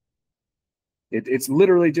 It's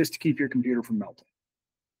literally just to keep your computer from melting.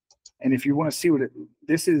 And if you want to see what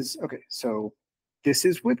this is, okay, so this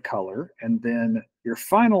is with color, and then your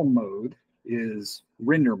final mode is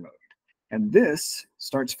render mode. And this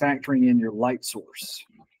starts factoring in your light source.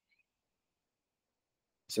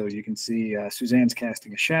 So you can see Suzanne's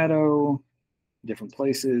casting a shadow, different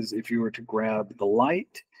places. If you were to grab the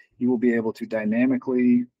light, you will be able to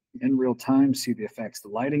dynamically, in real time, see the effects the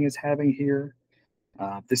lighting is having here.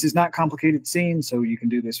 This is not complicated scene, so you can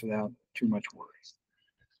do this without too much worry.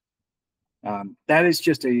 That is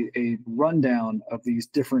just a rundown of these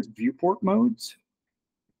different viewport modes.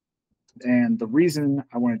 And the reason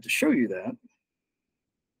I wanted to show you that,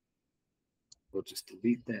 we'll just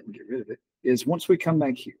delete that and get rid of it, is once we come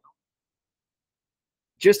back here,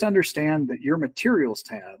 just understand that your materials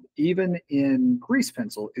tab, even in Grease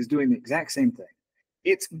Pencil, is doing the exact same thing.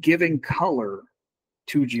 It's giving color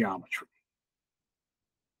to geometry.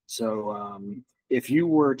 So if you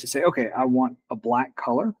were to say, okay, I want a black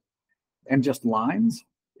color and just lines,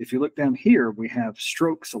 if you look down here, we have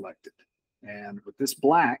stroke selected. And with this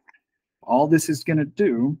black, all this is going to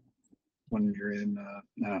do when you're in,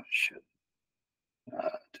 grab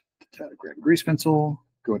Grease Pencil,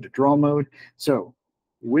 go into draw mode. So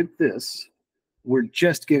with this, we're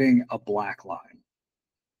just getting a black line,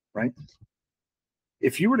 right?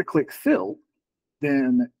 If you were to click fill,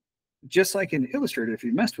 then just like in Illustrator, if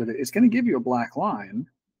you messed with it, it's going to give you a black line.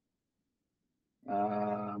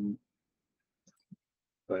 But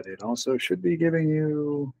it also should be giving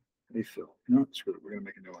you a fill. No, screw it. We're going to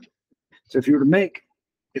make a new one. So if you want to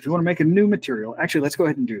make a new material, actually, let's go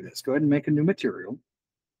ahead and do this. Go ahead and make a new material.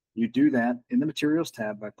 You do that in the materials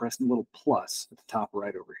tab by pressing the little plus at the top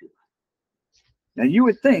right over here. Now you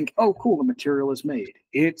would think, oh, cool, the material is made.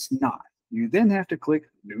 It's not. You then have to click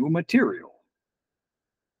new material.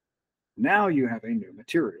 Now you have a new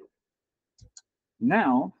material.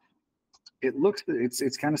 Now it looks,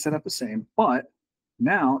 it's kind of set up the same, but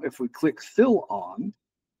now if we click fill on,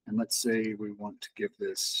 and let's say we want to give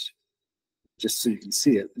this just so you can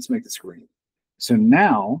see it. Let's make this green. So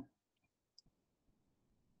now,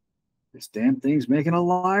 this damn thing's making a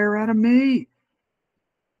liar out of me.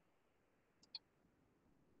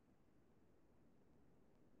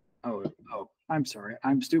 Oh, I'm sorry.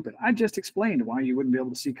 I'm stupid. I just explained why you wouldn't be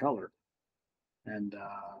able to see color. And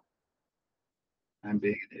I'm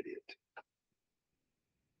being an idiot.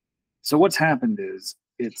 So what's happened is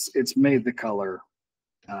it's made the color,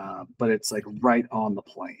 but it's like right on the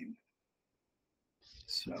plane.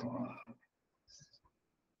 So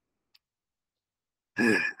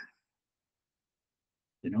you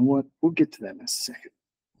know what? We'll get to that in a second.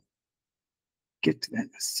 Get to that in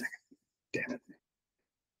a second. Damn it.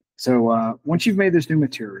 So once you've made this new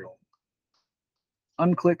material,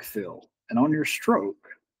 unclick fill, and on your stroke,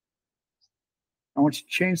 I want you to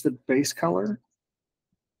change the base color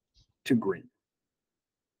to green.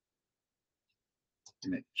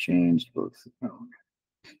 And it changed both. Oh,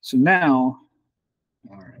 okay. So now,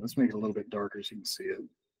 all right, let's make it a little bit darker so you can see it.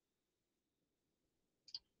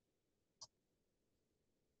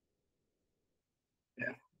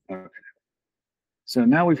 Yeah, okay. So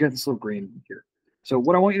now we've got this little green here. So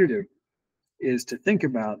what I want you to do is to think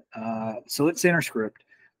about, so let's say in our script,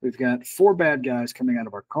 we've got 4 bad guys coming out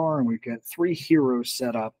of our car, and we've got 3 heroes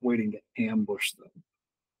set up waiting to ambush them.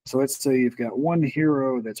 So let's say you've got 1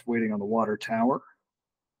 hero that's waiting on the water tower.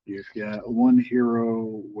 You've got 1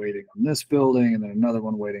 hero waiting on this building, and then another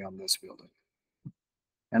one waiting on this building.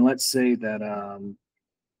 And let's say that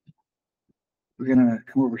we're going to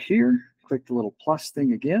come over here, click the little plus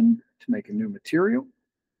thing again to make a new material.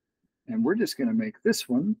 And we're just going to make this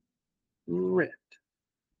one red.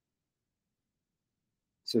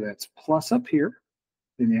 So that's plus up here.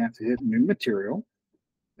 Then you have to hit new material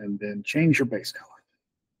and then change your base color.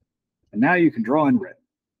 And now you can draw in red.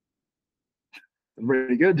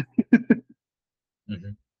 Pretty good. Mm-hmm.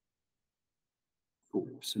 Cool.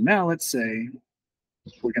 So now let's say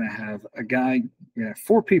we're going to have a guy, we're going to have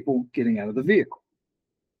 4 people getting out of the vehicle.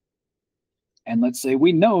 And let's say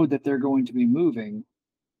we know that they're going to be moving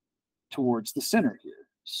towards the center here.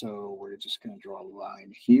 So we're just going to draw a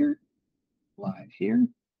line here, line here,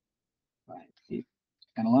 line here,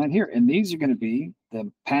 and a line here. And these are going to be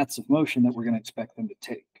the paths of motion that we're going to expect them to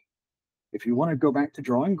take. If you want to go back to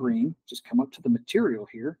drawing green, just come up to the material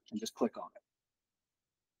here and just click on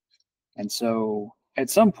it. And so at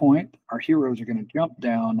some point, our heroes are going to jump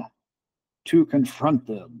down to confront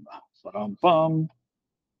them. Ba-dum-bum.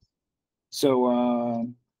 So,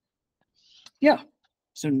 yeah.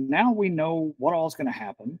 So now we know what all is going to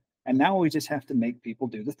happen. And now we just have to make people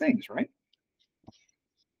do the things, right?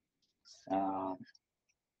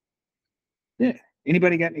 Yeah.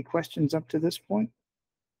 Anybody got any questions up to this point?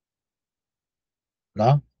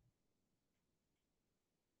 No?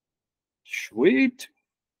 Sweet.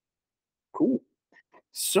 Cool.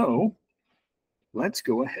 So let's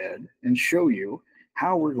go ahead and show you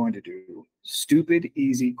how we're going to do stupid,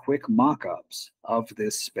 easy, quick mock-ups of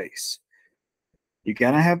this space. You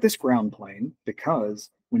got to have this ground plane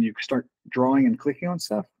because when you start drawing and clicking on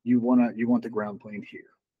stuff, you want the ground plane here.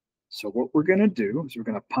 So what we're going to do is we're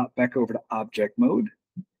going to pop back over to object mode.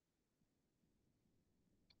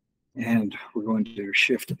 And we're going to do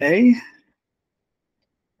shift+A.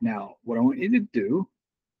 Now, what I want you to do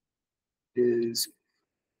is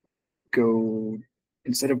go,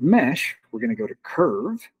 instead of mesh, we're going to go to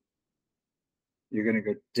curve. You're going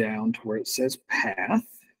to go down to where it says path.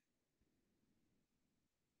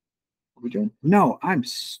 Are we doing? No, I'm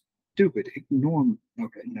stupid. Ignore me.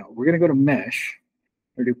 Okay, no, we're going to go to mesh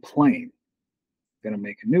or do plane. Going to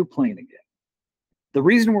make a new plane again. The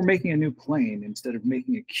reason we're making a new plane instead of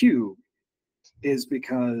making a cube is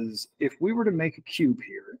because if we were to make a cube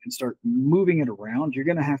here and start moving it around, you're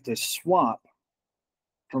going to have to swap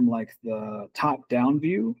from like the top down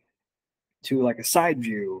view to like a side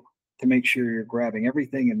view to make sure you're grabbing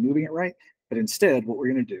everything and moving it right. But instead, what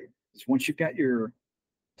we're going to do is once you've got your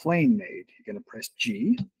plane made, you're going to press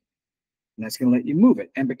G, and that's going to let you move it.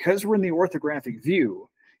 And because we're in the orthographic view,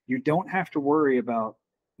 you don't have to worry about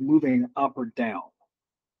moving up or down,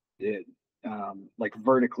 like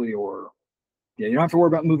vertically or, yeah, you don't have to worry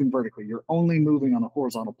about moving vertically. You're only moving on a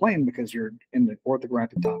horizontal plane because you're in the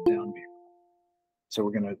orthographic top-down view. So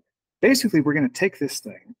we're going to take this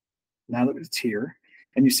thing, now that it's here,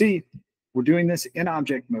 and you see we're doing this in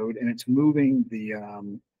object mode, and it's moving the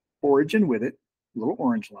origin with it, little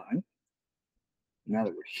orange line. Now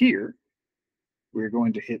that we're here, we're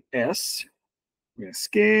going to hit S. We're going to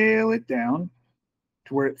scale it down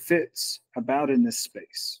to where it fits about in this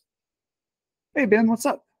space. Hey, Ben, what's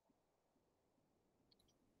up?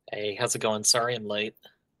 Hey, how's it going? Sorry I'm late.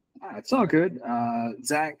 It's all good.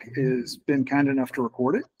 Zach has been kind enough to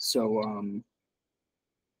record it, so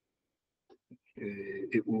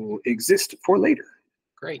it will exist for later.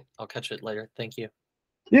 Great. I'll catch it later. Thank you.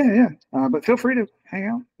 Yeah. But feel free to hang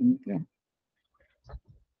out and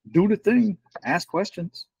do the thing, ask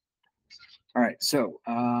questions. All right, so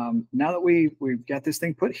now that we've got this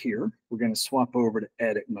thing put here, we're going to swap over to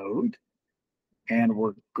edit mode, and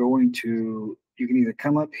we're going to, you can either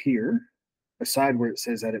come up here beside where it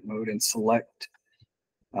says edit mode and select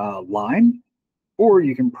line, or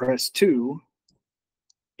you can press 2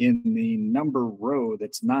 in the number row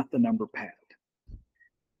that's not the number pad.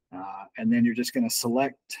 And then you're just going to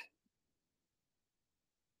select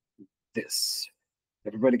this.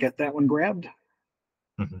 Everybody got that one grabbed?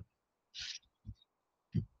 Mm-hmm.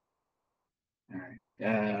 All right.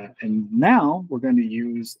 And now we're going to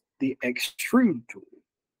use the extrude tool.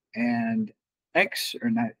 And the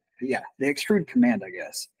extrude command, I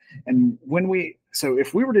guess. And so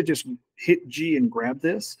if we were to just hit G and grab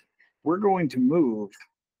this, we're going to move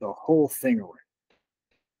the whole thing around.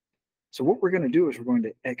 So what we're going to do is we're going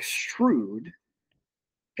to extrude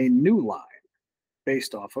a new line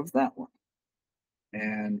based off of that one.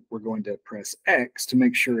 And we're going to press X to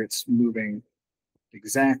make sure it's moving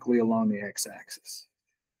exactly along the x-axis.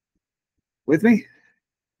 With me?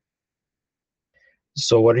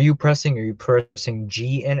 So what are you pressing? Are you pressing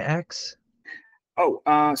G and X? Oh,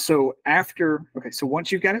 so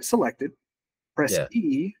once you've got it selected, press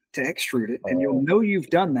E to extrude it, and you'll know you've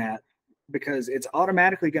done that because it's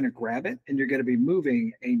automatically going to grab it, and you're going to be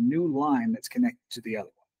moving a new line that's connected to the other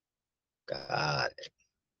one. Got it.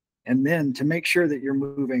 And then to make sure that you're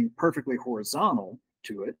moving perfectly horizontal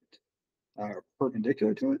to it,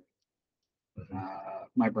 perpendicular to it,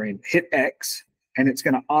 my brain, hit X, and it's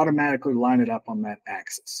going to automatically line it up on that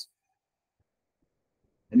axis.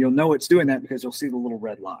 And you'll know it's doing that because you'll see the little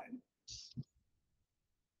red line.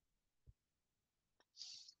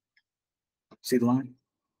 See the line?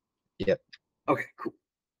 Yep. Okay, cool.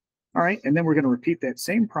 All right, and then we're going to repeat that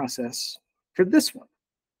same process for this one.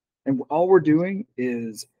 And all we're doing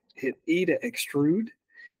is hit E to extrude.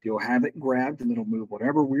 You'll have it grabbed, and it'll move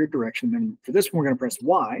whatever weird direction. Then for this one, we're going to press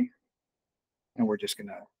Y, and we're just going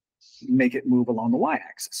to make it move along the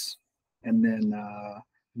Y-axis. And then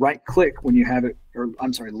right-click when you have it, or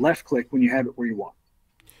I'm sorry, left-click when you have it where you want.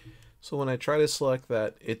 So when I try to select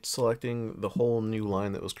that, it's selecting the whole new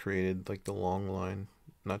line that was created, like the long line,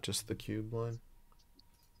 not just the cube line.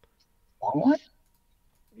 Long line?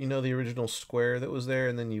 You know the original square that was there,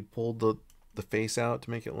 and then you pulled the face out to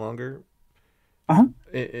make it longer? Uh-huh.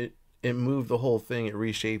 It moved the whole thing, it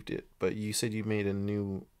reshaped it, but you said you made a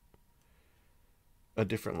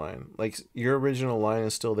different line. Like your original line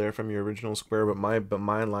is still there from your original square, but my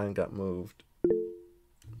line got moved.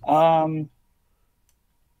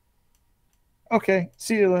 Okay,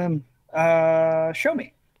 see you then. Show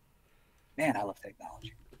me. Man, I love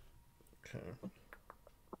technology. Okay. Okay.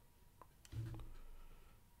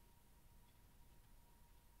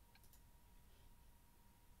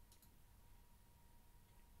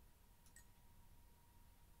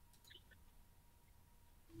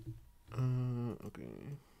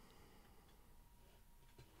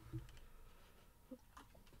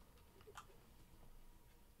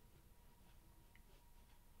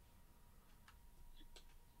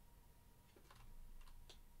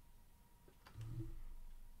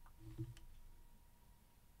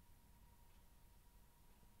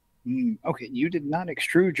 Okay, you did not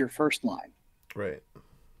extrude your first line. Right.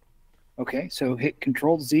 Okay, so hit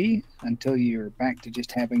Ctrl+Z until you're back to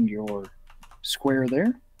just having your square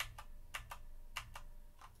there.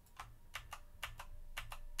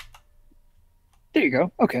 There you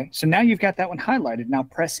go. Okay, so now you've got that one highlighted. Now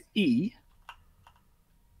press E,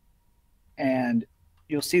 and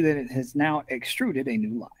you'll see that it has now extruded a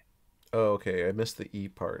new line. Oh, okay. I missed the E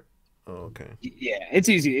part. Oh, okay. Yeah, it's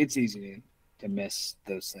easy to miss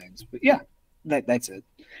those things. But yeah, that's it.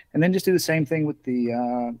 And then just do the same thing with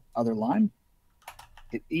the other line.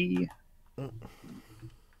 Hit E. And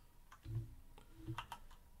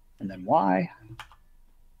then Y.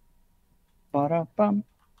 Ba-da-bum.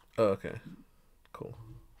 Oh, okay. Cool.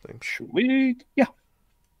 Thanks. Sweet. Yeah.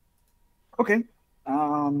 Okay.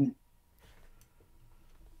 And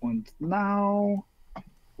now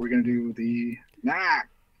we're gonna do the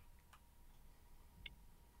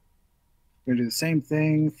We're gonna do the same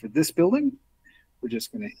thing for this building. We're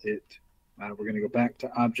just gonna hit. We're gonna go back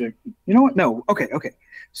to object. You know what? No. Okay.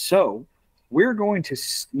 So we're going to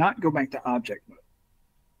not go back to object mode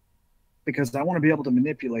because I want to be able to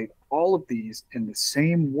manipulate all of these in the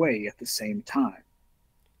same way at the same time.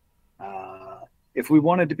 If we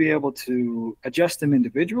wanted to be able to adjust them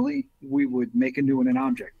individually, we would make a new one in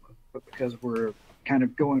object mode. But because we're kind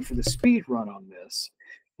of going for the speed run on this,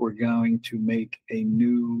 we're going to make a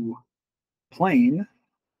new plane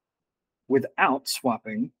without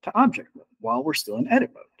swapping to object mode while we're still in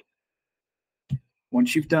edit mode.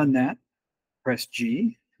 Once you've done that, press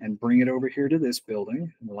G and bring it over here to this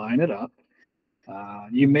building and line it up.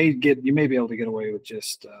 You may be able to get away with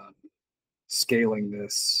just scaling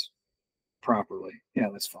this properly. Yeah,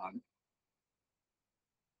 that's fine.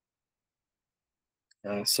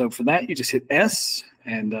 So for that, you just hit S,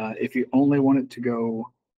 and if you only want it to go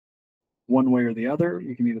one way or the other,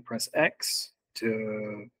 you can either press X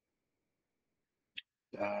to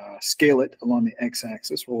scale it along the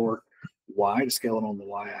X-axis, or Y to scale it on the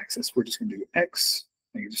Y-axis. We're just going to do X,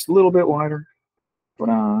 make it just a little bit wider.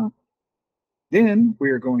 Then we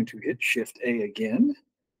are going to hit Shift-A again,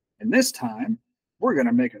 and this time we're going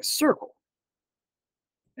to make a circle,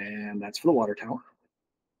 and that's for the water tower.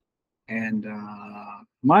 And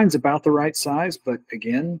mine's about the right size, but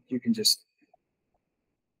again, you can just,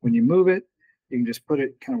 when you move it, you can just put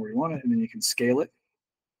it kind of where you want it, and then you can scale it.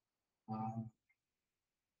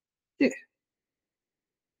 Yeah.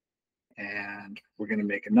 And we're going to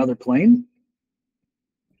make another plane.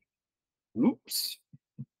 Oops.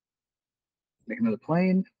 Make another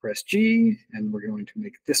plane, press G, and we're going to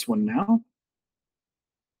make this one now.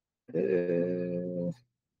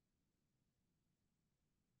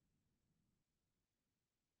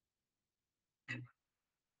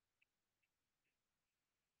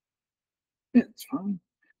 Yeah, it's fine.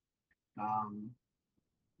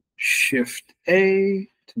 Shift A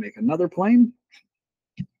to make another plane.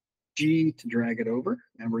 G to drag it over,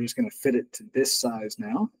 and we're just going to fit it to this size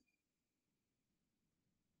now.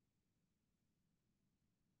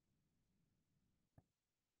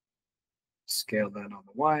 Scale that on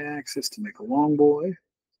the Y-axis to make a long boy.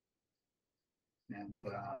 And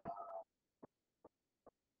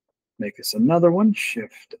make us another one.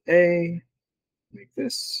 Shift A, make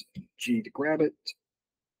this. G to grab it.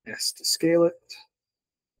 S to scale it.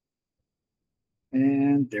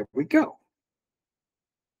 And there we go.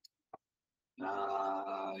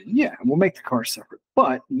 Yeah, we'll make the car separate.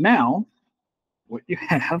 But now, what you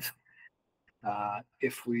have,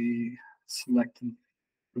 if we select,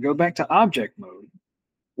 we go back to object mode,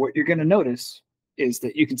 what you're going to notice is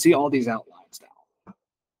that you can see all these outlines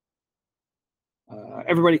now.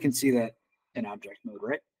 Everybody can see that in object mode,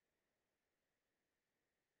 right?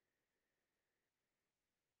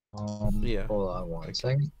 Yeah. Hold on one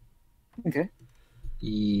second. Okay.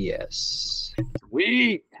 Yes.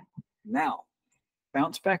 Sweet. Now,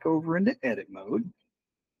 bounce back over into edit mode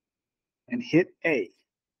and hit A.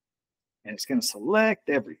 And it's going to select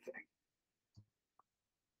everything.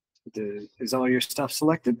 Is all your stuff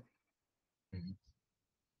selected? Mhm.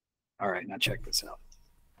 All right, now check this out.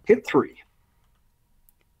 Hit 3.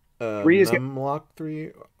 3 is numlock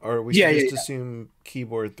 3, or we should just assume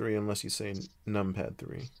keyboard 3 unless you say numpad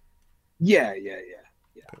 3. Yeah.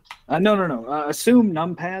 No. Assume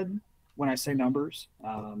numpad when I say numbers,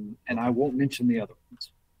 and I won't mention the other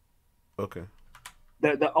ones. Okay.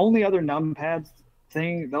 The only other numpad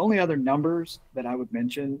thing, the only other numbers that I would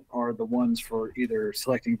mention are the ones for either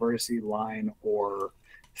selecting vertice, line, or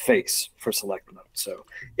face for select mode. So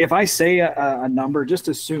if I say a number, just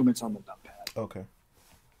assume it's on the numpad. Okay.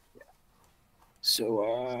 Yeah. So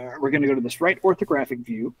we're going to go to this right orthographic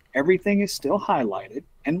view. Everything is still highlighted,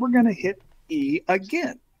 and we're going to hit E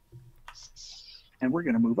again. And we're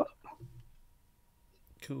going to move up.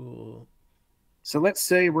 Cool. So let's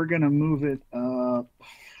say we're going to move it up.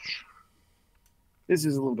 This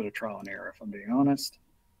is a little bit of trial and error, if I'm being honest,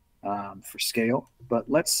 for scale. But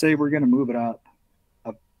let's say we're going to move it up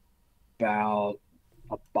about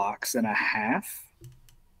a box and a half.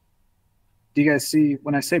 Do you guys see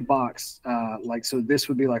when I say box, like, so this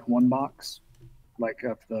would be like one box, like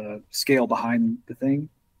of the scale behind the thing.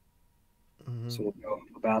 Mm-hmm. So we'll go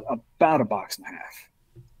about a box and a half.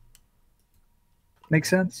 Make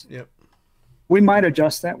sense? Yep. We might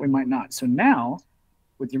adjust that, we might not. So now,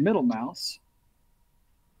 with your middle mouse,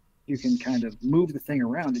 you can kind of move the thing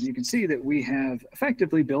around, and you can see that we have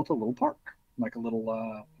effectively built a little park, like a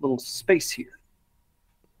little space here.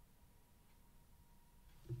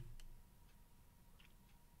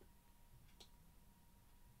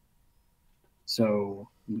 So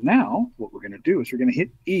now what we're going to do is we're going to hit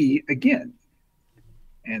E again.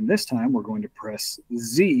 And this time we're going to press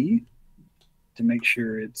Z to make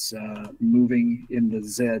sure it's moving in the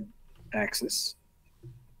Z axis.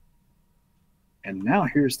 And now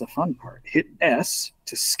here's the fun part. Hit S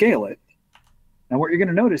to scale it Now what you're going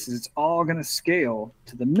to notice is it's all going to scale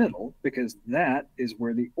to the middle because that is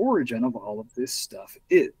where the origin of all of this stuff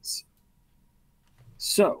is.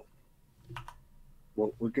 So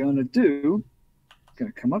what we're going to do,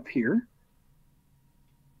 going to come up here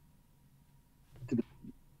to the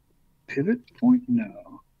pivot point.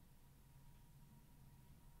 No.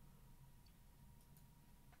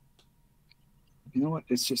 You know what?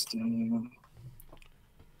 It's just...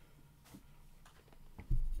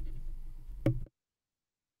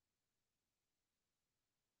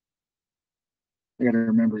 I got to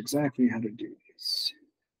remember exactly how to do this.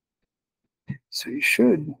 So you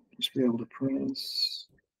should just be able to press.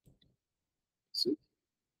 So,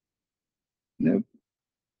 nope.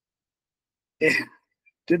 Yeah,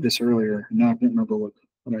 did this earlier. No, I can't remember what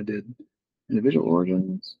I did. Individual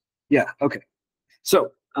origins. Yeah, okay.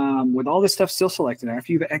 So with all this stuff still selected,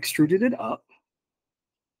 after you've extruded it up,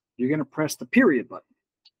 you're going to press the period button.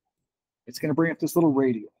 It's going to bring up this little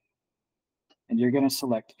radial. And you're going to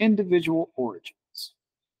select individual origins.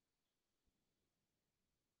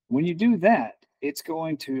 When you do that, it's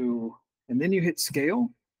going to, and then you hit scale,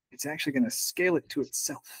 it's actually going to scale it to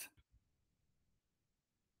itself.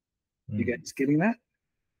 You guys getting that?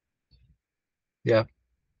 Yeah.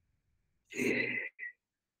 Yeah.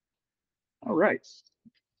 All right.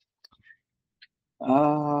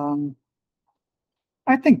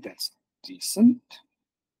 I think that's decent.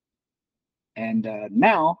 And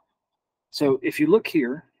now, so if you look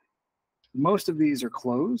here, most of these are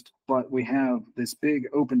closed, but we have this big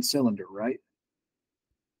open cylinder, right?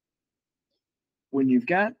 When you've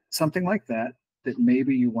got something like that, that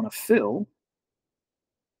maybe you want to fill,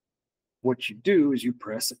 what you do is you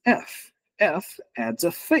press F. F adds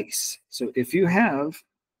a face. So if you have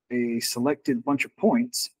a selected bunch of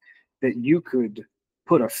points that you could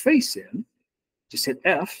put a face in, just hit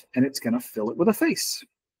F and it's going to fill it with a face.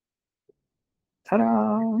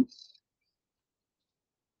 Ta-da!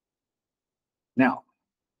 Now,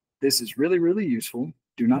 this is really, really useful.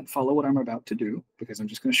 Do not follow what I'm about to do because I'm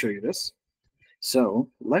just going to show you this. So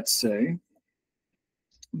let's say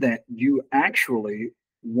that you actually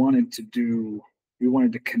wanted to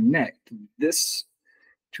connect this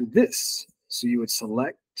to this. So you would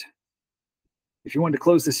select, if you wanted to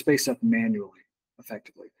close this space up manually,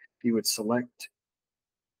 effectively, you would select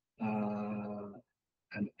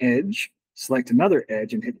an edge, select another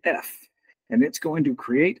edge and hit F. And it's going to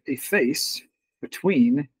create a face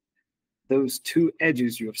between those two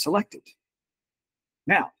edges you have selected.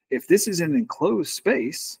 Now, if this is an enclosed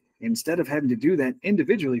space, instead of having to do that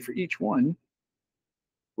individually for each one,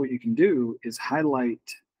 what you can do is highlight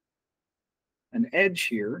an edge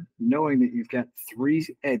here, knowing that you've got 3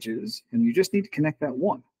 edges, and you just need to connect that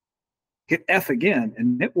one. Hit F again,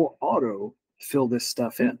 and it will auto fill this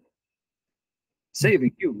stuff in,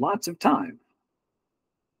 saving you lots of time.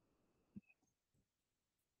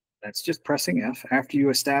 That's just pressing F after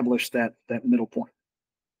you establish that middle point.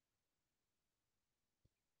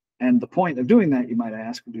 And the point of doing that, you might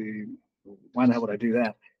ask, why the hell would I do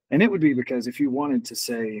that? And it would be because if you wanted to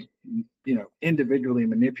say, individually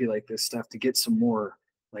manipulate this stuff to get some more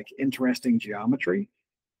like interesting geometry,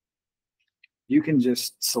 you can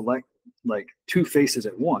just select like 2 faces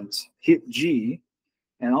at once, hit G,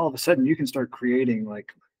 and all of a sudden you can start creating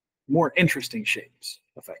like more interesting shapes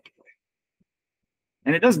effectively.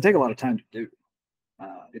 And it doesn't take a lot of time to do.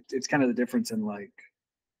 It's kind of the difference in like,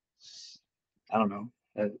 I don't know,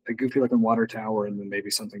 a goofy looking water tower and then maybe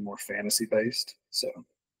something more fantasy based. So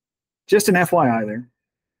just an FYI there.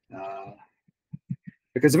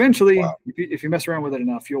 Because eventually, wow, if you mess around with it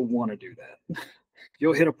enough, you'll want to do that.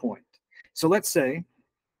 You'll hit a point. So let's say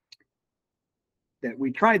that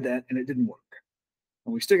we tried that and it didn't work.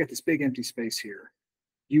 And we still got this big empty space here.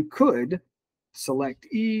 You could select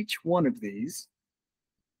each one of these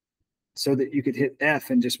so that you could hit F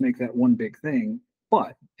and just make that one big thing.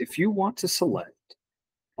 But if you want to select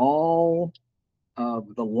all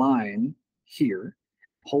of the line here,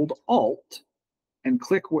 hold Alt and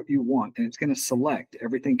click what you want, and it's going to select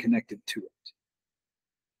everything connected to it.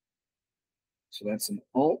 So that's an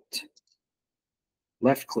Alt,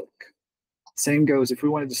 left click. Same goes if we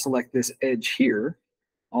wanted to select this edge here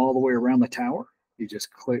all the way around the tower, you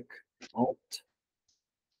just click Alt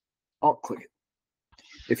click it.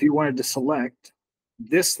 If you wanted to select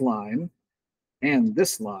this line and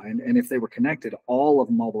this line, and if they were connected, all of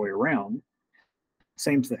them all the way around,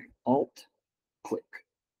 same thing, Alt click.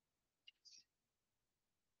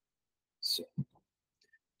 So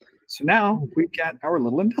now we've got our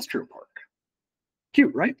little industrial park.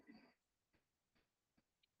 Cute, right?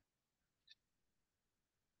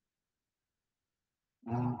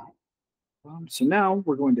 So now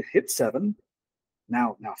we're going to hit 7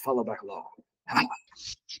 Now follow back along.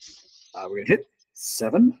 We're going to hit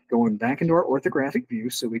 7, going back into our orthographic view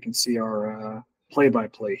so we can see our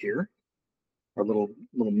play-by-play here, our little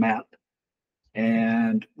map.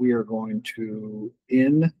 And we are going to,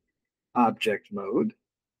 in object mode,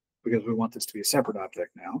 because we want this to be a separate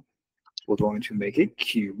object now, we're going to make a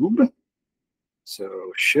cube.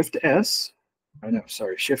 So shift+A,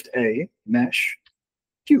 mesh,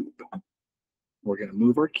 cube. We're going to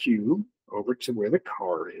move our cube over to where the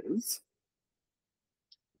car is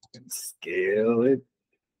and scale it.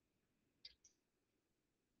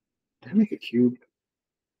 Did I make a cube?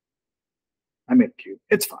 I made a cube.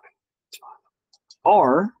 It's fine. It's fine.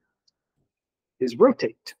 R is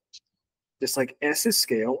rotate. Just like S is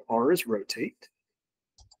scale, R is rotate.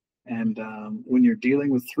 And when you're dealing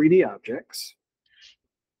with 3D objects,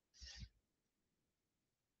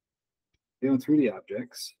 and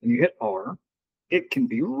you hit R, it can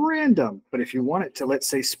be random. But if you want it to, let's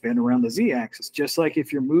say, spin around the Z-axis, just like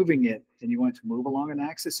if you're moving it and you want it to move along an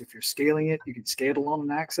axis, if you're scaling it, you can scale along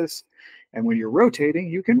an axis. And when you're rotating,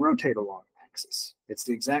 you can rotate along an axis. It's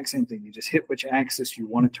the exact same thing. You just hit which axis you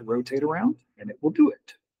want it to rotate around, and it will do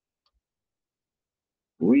it.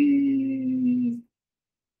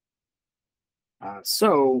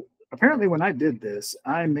 So apparently when I did this,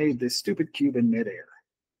 I made this stupid cube in midair.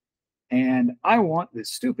 And I want this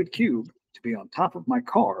stupid cube to be on top of my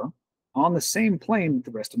car on the same plane that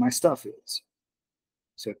the rest of my stuff is.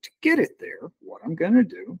 So to get it there, what I'm going to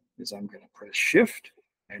do is I'm going to press Shift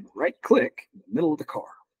and right-click in the middle of the car.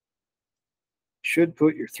 Should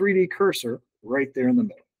put your 3D cursor right there in the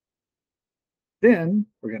middle. Then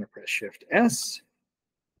we're going to press Shift-S,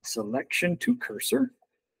 selection to cursor,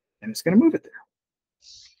 and it's going to move it there.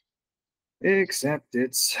 Except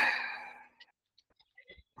it's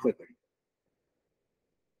clipping.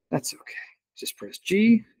 That's okay. Just press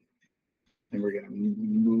G, and we're going to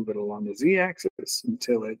move it along the Z-axis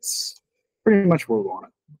until it's pretty much where we want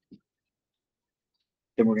it.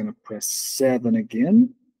 Then we're going to press 7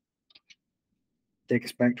 again. Take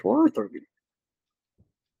us back to our ortho view.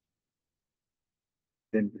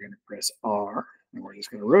 Then we're going to press R, and we're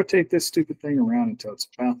just going to rotate this stupid thing around until it's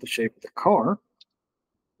about the shape of the car.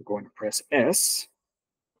 We're going to press S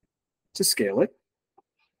to scale it.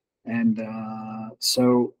 And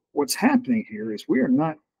so what's happening here is we are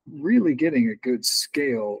not really getting a good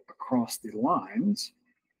scale across the lines,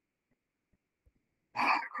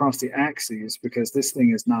 across the axes, because this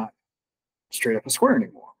thing is not straight up a square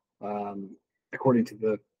anymore, according to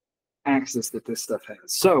the axis that this stuff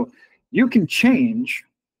has. So you can change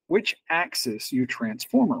which axis you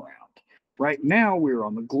transform around. Right now, we're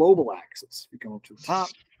on the global axis. You come up to the top,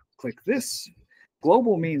 click this.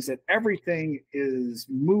 Global means that everything is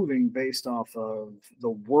moving based off of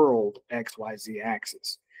the world XYZ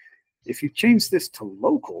axis. If you change this to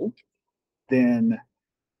local, then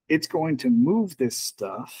it's going to move this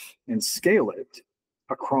stuff and scale it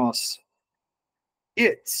across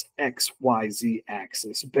its XYZ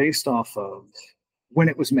axis based off of when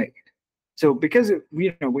it was made. So because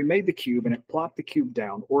we made the cube and it plopped the cube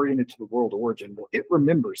down, oriented to the world origin, well, it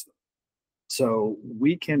remembers them. So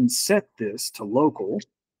we can set this to local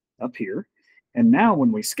up here. And now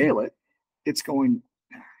when we scale it,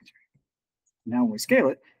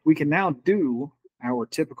 we can now do our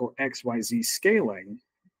typical XYZ scaling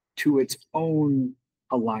to its own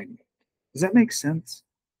alignment. Does that make sense?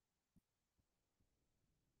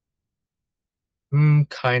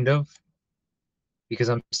 Kind of. Because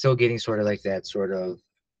I'm still getting sort of like that sort of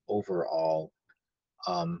overall.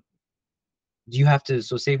 Do you have to,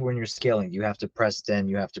 so say when you're scaling, you have to press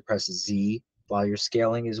Z while you're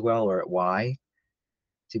scaling as well, or at Y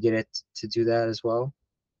to get it to do that as well?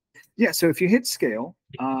 Yeah, so if you hit scale,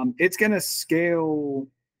 it's going to scale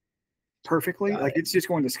perfectly. It's just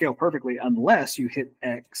going to scale perfectly unless you hit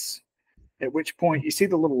X, at which point you see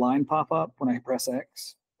the little line pop up when I press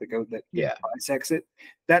X that bisects it.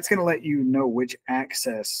 That's going to let you know which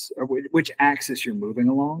axis you're moving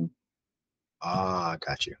along. Ah,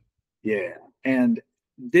 got you. Yeah, and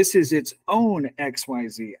this is its own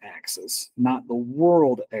XYZ axis, not the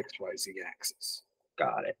world XYZ axis.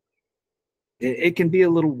 Got it. It can be a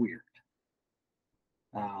little weird.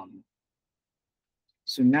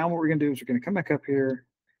 So now what we're going to do is we're going to come back up here,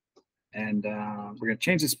 and we're going to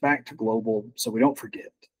change this back to global so we don't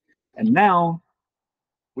forget. And now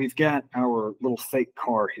we've got our little fake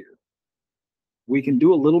car here. We can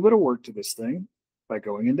do a little bit of work to this thing by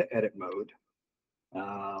going into edit mode.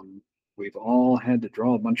 We've all had to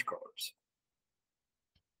draw a bunch of cars.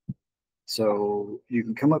 So you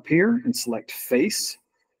can come up here and select face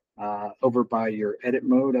over by your edit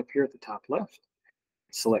mode up here at the top left.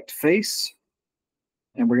 Select face,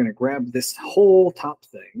 and we're going to grab this whole top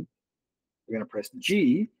thing. We're going to press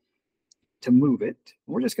G to move it.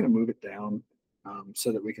 We're just going to move it down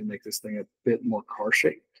so that we can make this thing a bit more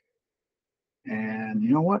car-shaped. And you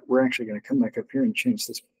know what? We're actually going to come back up here and change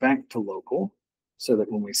this back to local so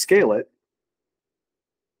that when we scale it,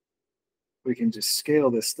 we can just scale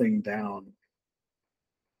this thing down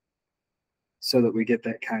so that we get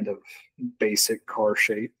that kind of basic car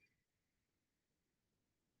shape.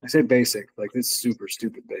 I say basic, like this super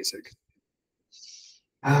stupid basic.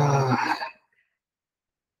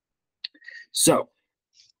 So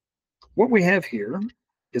what we have here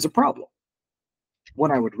is a problem.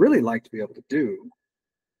 What I would really like to be able to do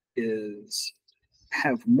is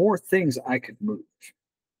have more things I could move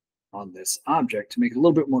on this object to make it a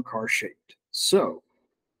little bit more car shaped. So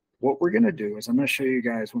what we're going to do is I'm going to show you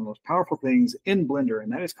guys one of the most powerful things in Blender,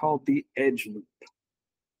 and that is called the edge loop.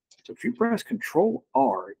 So if you press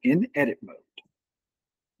Ctrl+R in edit mode,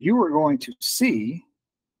 you are going to see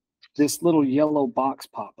this little yellow box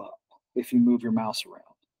pop up if you move your mouse around.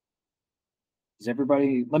 Does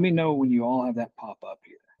everybody, let me know when you all have that pop up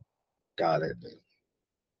here. Got it.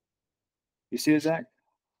 You see it, Zach?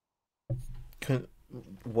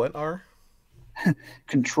 What R?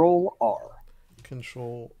 Ctrl+R.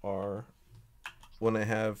 Ctrl+R. When I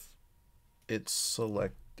have it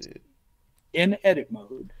selected. In edit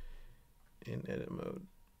mode. In edit mode.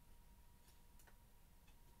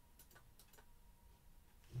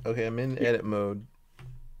 Okay, I'm in edit mode.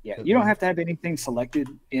 Yeah, you don't have to have anything selected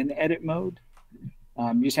in edit mode.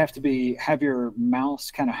 You just have to have your mouse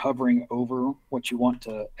kind of hovering over what you want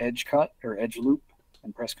to edge cut or edge loop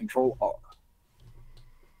and press Ctrl+R.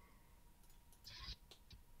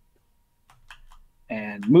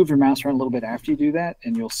 And move your mouse around a little bit after you do that,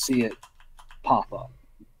 and you'll see it pop up.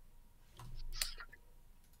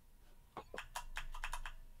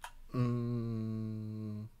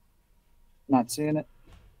 Not seeing it?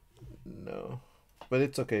 No, but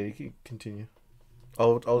it's okay. You can continue.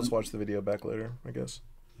 I'll just watch the video back later, I guess.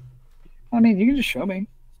 I mean, you can just show me.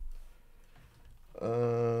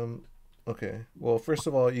 Okay. Well, first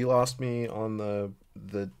of all, you lost me on the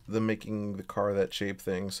making the car that shape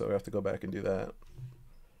thing, so I have to go back and do that.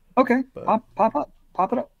 Okay. But, pop it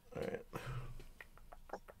up. All right.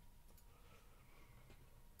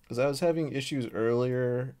 Because I was having issues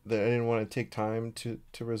earlier that I didn't want to take time to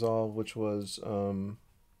resolve, which was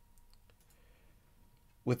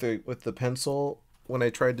with the pencil. When I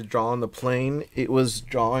tried to draw on the plane, it was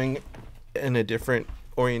drawing in a different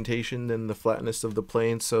orientation than the flatness of the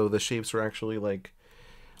plane, so the shapes were actually like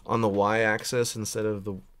on the y-axis instead of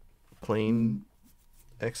the plane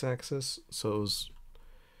x-axis. So it was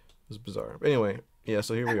bizarre. But anyway, yeah.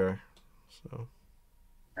 So here we are. So.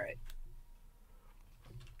 All right.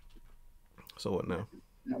 So what now?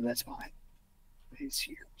 No, that's fine. These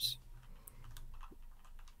here's.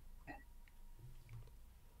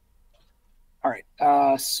 All right.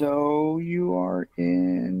 So you are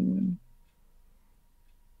in.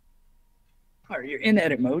 All right, you're in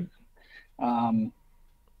edit mode.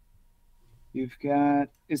 You've got.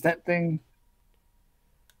 Is that thing?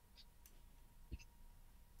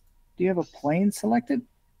 Do you have a plane selected?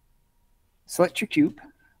 Select your cube.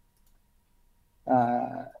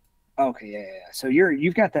 Okay, yeah. So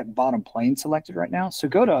you've got that bottom plane selected right now. So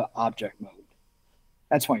go to object mode.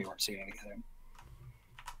 That's why you weren't seeing anything.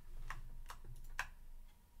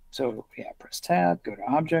 So yeah, press tab, go to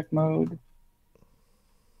object mode.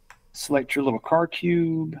 Select your little car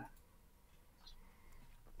cube.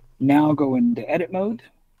 Now go into edit mode.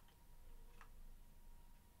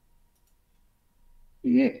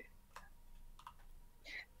 Yeah.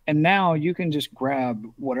 And now you can just grab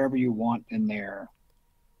whatever you want in there,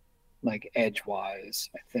 like edge-wise,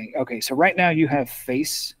 I think. Okay, so right now you have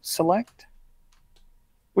face select,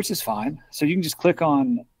 which is fine. So you can just click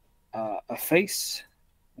on a face,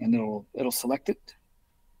 and it'll select it,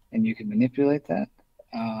 and you can manipulate that.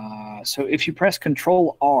 So if you press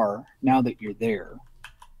Ctrl+R, now that you're there,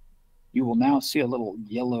 you will now see a little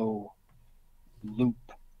yellow loop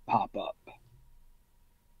pop up.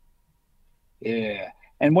 Yeah.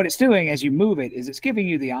 And what it's doing as you move it is it's giving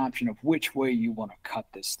you the option of which way you want to cut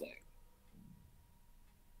this thing.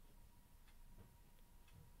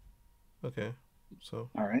 Okay. So.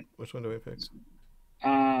 All right. Which one do I pick?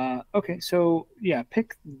 Okay. So yeah,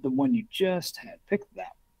 pick the one you just had. Pick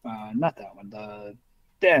that. Not that one.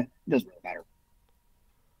 It doesn't really matter.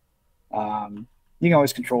 You can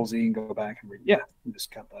always Control-Z and go back and read. Yeah, you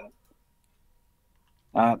just cut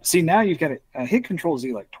that. See, now you've got to hit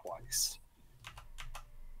Control-Z like twice.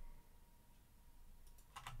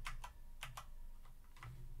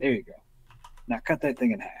 There you go. Now cut that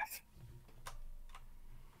thing in half.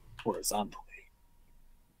 horizontally.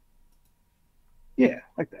 Yeah,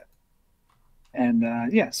 like that. And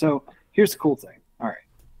yeah, so here's the cool thing. All right.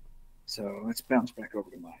 So let's bounce back over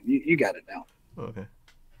to mine. You got it now. Okay.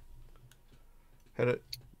 How to,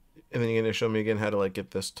 and then you're gonna show me again how to like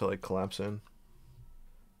get this to like collapse in?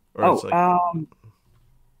 Or it's like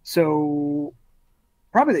so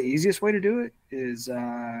probably the easiest way to do it is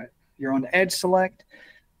you're on edge select.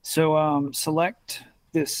 So select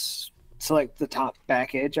the top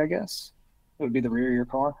back edge, I guess. It would be the rear of your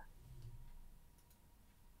car.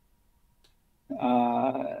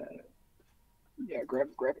 Yeah, grab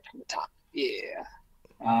it from the top. Yeah.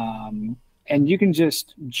 And you can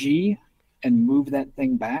just G and move that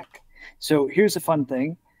thing back. So here's a fun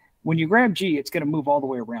thing. When you grab G, it's going to move all the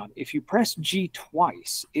way around. If you press G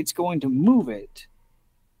twice, it's going to move it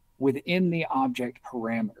within the object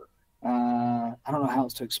parameter. I don't know how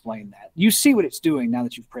else to explain that. You see what it's doing now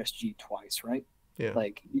that you've pressed G twice, right? Yeah.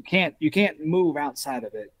 Like you can't move outside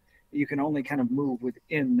of it. You can only kind of move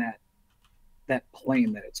within that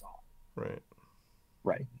plane that it's on. Right.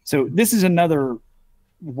 Right. So this is another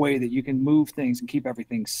way that you can move things and keep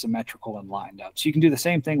everything symmetrical and lined up. So you can do the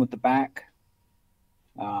same thing with the back.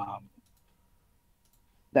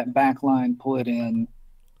 That back line, pull it in.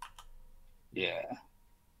 Yeah.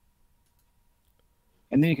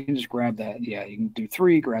 And then you can just grab that. Yeah, you can do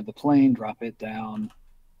 3, grab the plane, drop it down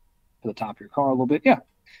to the top of your car a little bit. Yeah.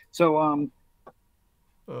 So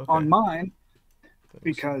Okay. on mine, Thanks.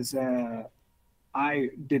 because I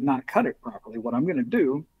did not cut it properly, what I'm going to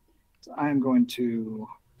do is I'm going to,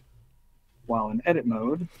 while in edit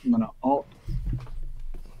mode, I'm going to alt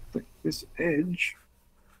click this edge.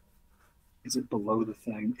 Is it below the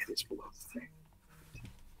thing? It is below the thing.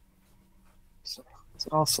 So it's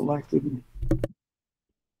all selected.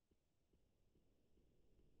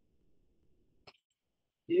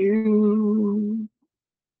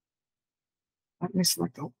 Let me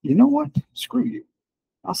select the, you know what? Screw you.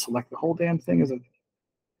 I'll select the whole damn thing as a,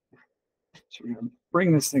 so we're going to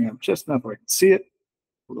bring this thing up just enough where I can see it.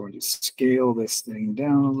 We're going to scale this thing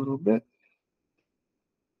down a little bit.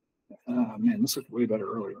 Man, this looked way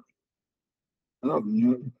better earlier. Oh,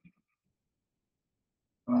 no.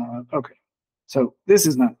 Okay. So this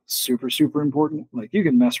is not super, super important. Like you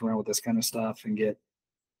can mess around with this kind of stuff and get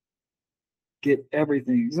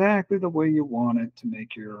everything exactly the way you want it to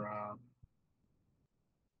make your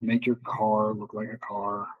car look like a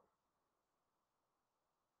car.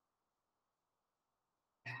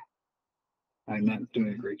 I'm not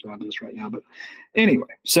doing a great job of this right now, but anyway,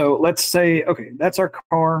 so let's say, okay, that's our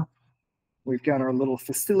car. We've got our little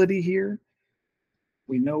facility here.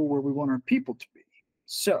 We know where we want our people to be.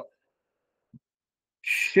 So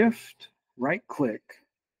shift right click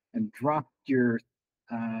and drop your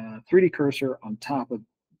 3D cursor on top of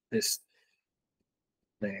this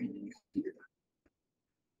thing here.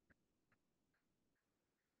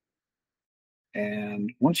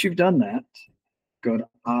 And once you've done that, go to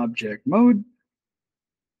object mode.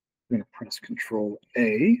 I'm going to press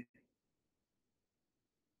ctrl+A.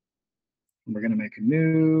 And we're going to make a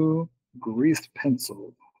new greased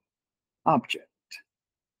pencil object.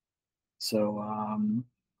 So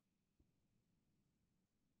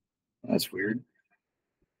that's weird.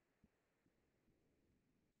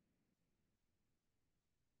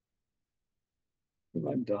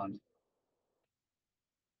 What have I done?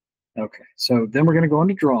 Okay, so then we're going to go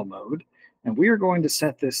into draw mode, and we are going to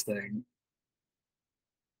set this thing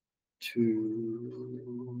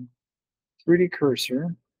to 3D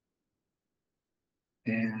cursor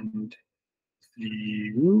and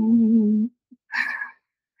view.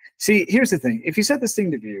 See, here's the thing. If you set this thing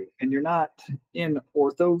to view and you're not in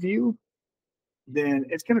ortho view, then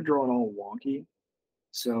it's going to draw it all wonky.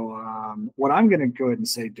 So what I'm going to go ahead and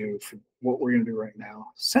say do for what we're going to do right now,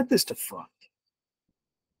 set this to front.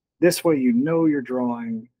 This way you know you're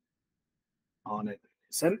drawing on it.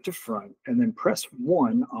 Set it to front and then press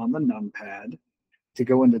 1 on the numpad to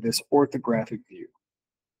go into this orthographic view.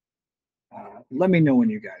 Let me know when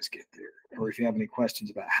you guys get there or if you have any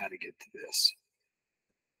questions about how to get to this.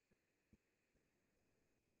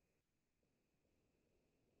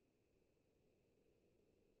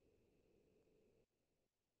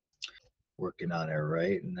 Working on it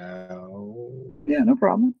right now. Yeah, no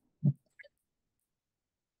problem.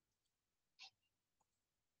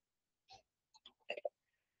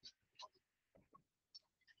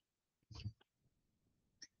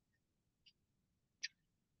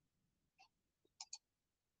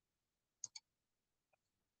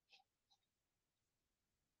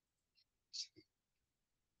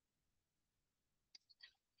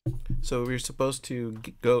 So we're supposed to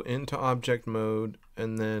go into object mode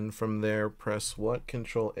And then from there, press what?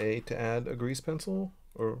 Ctrl+A to add a grease pencil?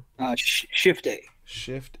 Or shift+A.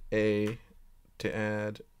 shift+A to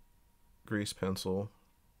add grease pencil.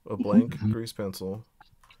 A blank grease pencil.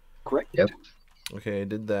 Correct. Yep. Okay, I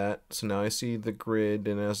did that. So now I see the grid,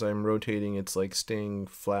 and as I'm rotating, it's like staying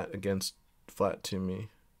flat to me.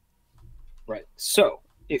 Right. So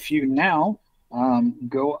if you now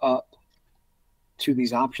go up to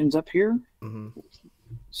these options up here,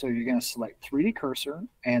 so you're going to select 3D cursor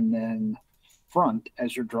and then front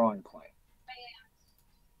as your drawing plane.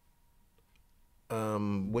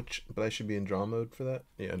 But I should be in draw mode for that?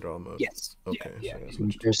 Yeah, draw mode. Yes. Okay. Yeah. So I gotta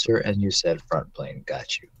switch to- Cursor, and you said front plane.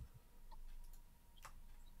 Got you.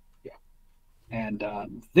 Yeah. And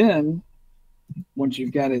then once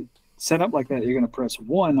you've got it set up like that, you're going to press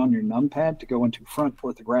 1 on your numpad to go into front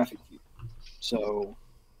orthographic view. So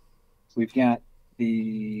we've got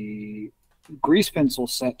the grease pencil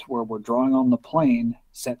set to where we're drawing on the plane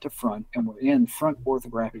set to front, and we're in front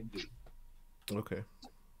orthographic view. Okay.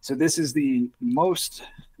 So this is the most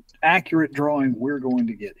accurate drawing we're going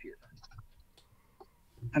to get here.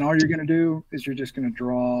 And all you're going to do is you're just going to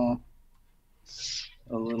draw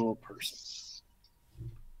a little person.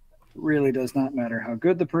 It really does not matter how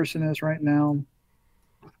good the person is right now.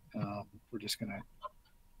 We're just going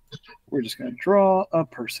to draw a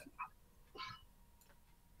person.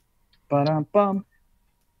 Ba-dum-bum.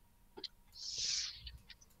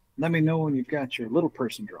 Let me know when you've got your little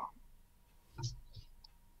person drawn.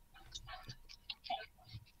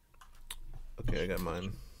 Okay, I got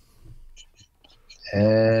mine.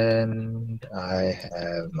 And I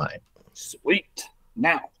have mine. Sweet.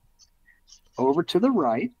 Now, over to the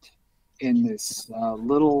right in this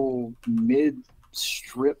little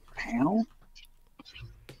mid-strip panel,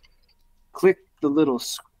 click the little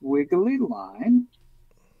squiggly line.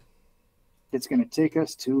 It's going to take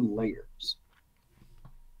us to layers.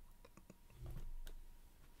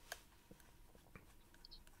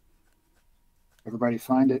 Everybody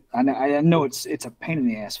find it? I know it's a pain in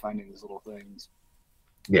the ass finding these little things.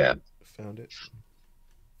 Yeah. Found it.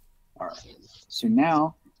 All right. So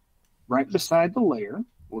now, right beside the layer,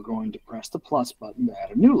 we're going to press the plus button to add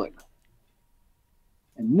a new layer.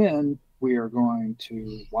 And then we are going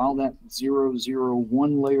to, while that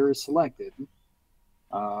 001 layer is selected,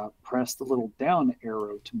 press the little down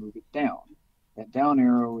arrow to move it down. That down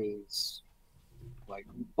arrow is like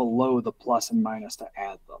below the plus and minus to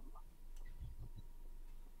add them.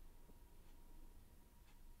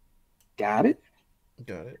 Got it?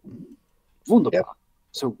 Got it. Wunderbar. Yep.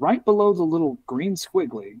 So right below the little green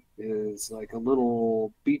squiggly is like a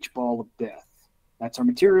little beach ball of death. That's our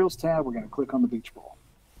materials tab. We're going to click on the beach ball.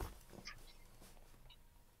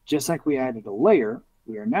 Just like we added a layer,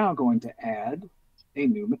 we are now going to add a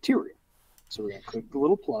new material. So we're going to click the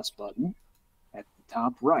little plus button at the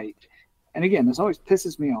top right. And again, this always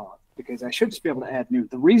pisses me off because I should just be able to add new.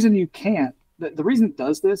 The reason you can't, the reason it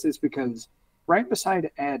does this is because right beside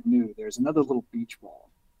add new, there's another little beach ball.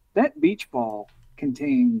 That beach ball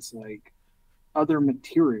contains like other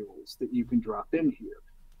materials that you can drop in here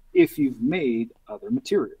if you've made other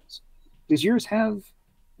materials. Does yours have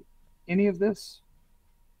any of this?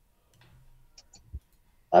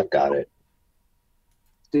 I've got it.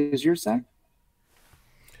 Does yours, Zach?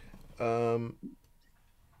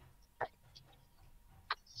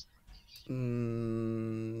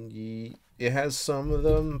 It has some of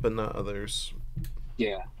them, but not others.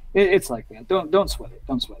 Yeah, it's like that. Don't sweat it.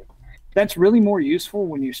 Don't sweat it. That's really more useful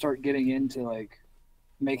when you start getting into like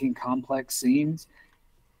making complex scenes.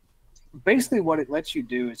 Basically, what it lets you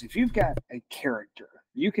do is if you've got a character,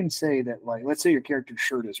 you can say that, like, let's say your character's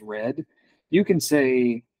shirt is red. You can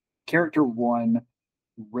say character 1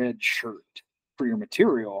 red shirt for your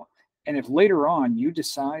material. And if later on you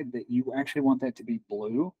decide that you actually want that to be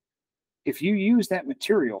blue, if you use that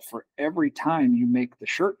material for every time you make the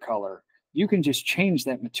shirt color, you can just change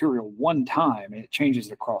that material one time and it changes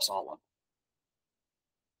it across all of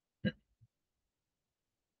them.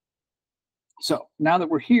 So now that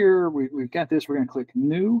we're here, we've got this, we're going to click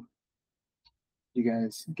new. You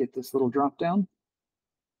guys get this little drop down?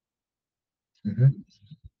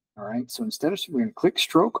 All right, so instead of, we're going to click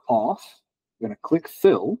stroke off, we're going to click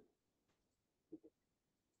fill,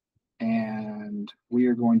 and we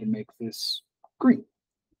are going to make this green.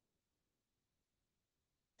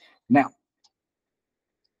 Now,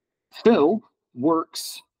 fill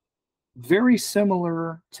works very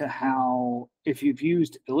similar to how, if you've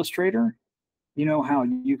used Illustrator, you know how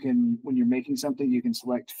you can, when you're making something, you can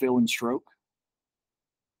select fill and stroke.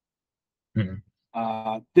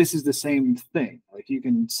 This is the same thing. Like you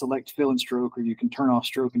can select fill and stroke, or you can turn off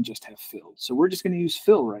stroke and just have fill. So we're just going to use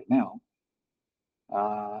fill right now.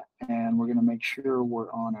 And we're going to make sure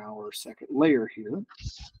we're on our second layer here,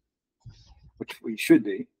 which we should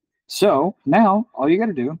be. So now all you got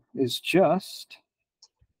to do is just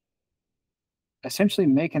essentially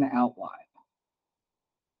make an outline.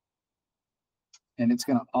 And it's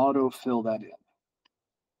going to auto fill that in.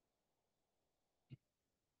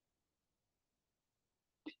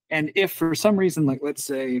 And if for some reason, like let's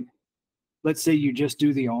say you just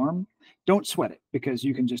do the arm, don't sweat it, because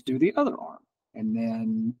you can just do the other arm, and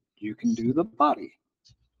then you can do the body,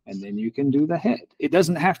 and then you can do the head. It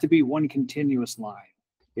doesn't have to be one continuous line.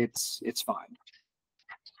 It's fine.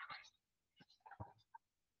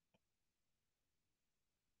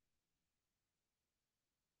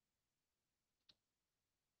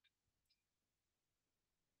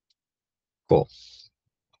 Cool.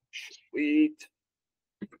 Sweet.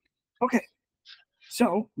 Okay.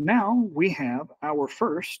 So now we have our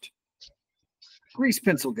first grease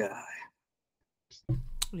pencil guy.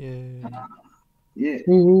 Yeah. Yeah.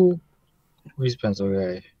 Grease pencil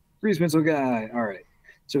guy. Grease pencil guy. All right.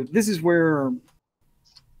 So this is where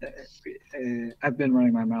I've been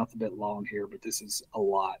running my mouth a bit long here, but this is a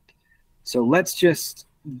lot. So let's just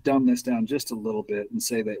dumb this down just a little bit and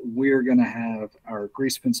say that we're going to have our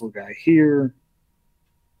grease pencil guy here.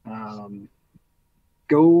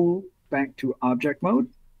 Go back to object mode.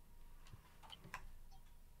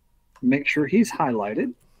 Make sure he's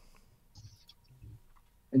highlighted.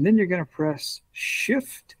 And then you're going to press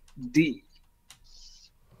Shift-D.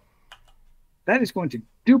 That is going to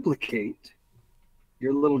duplicate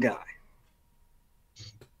your little guy.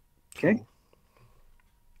 Okay? Cool.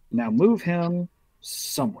 Now move him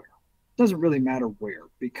somewhere. Doesn't really matter where,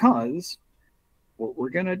 because what we're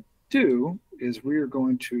going to do is we're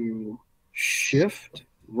going to shift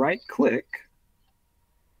right click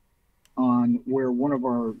on where one of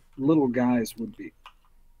our little guys would be.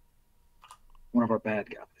 One of our bad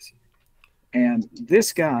guys. And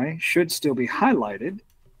this guy should still be highlighted.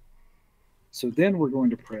 So then we're going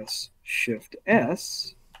to press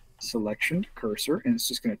Shift-S, selection to cursor, and it's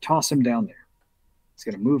just going to toss him down there. It's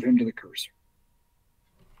going to move him to the cursor.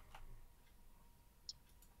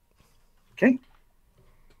 Okay.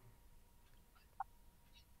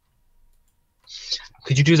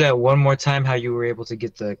 Could you do that one more time? How you were able to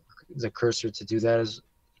get the cursor to do that? As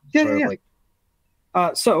Yeah. like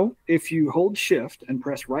so if you hold Shift and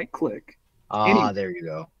press right click. There you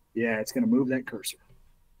go. Yeah, it's going to move that cursor.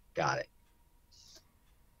 Got it.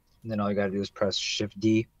 And then all you got to do is press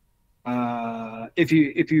Shift-D. If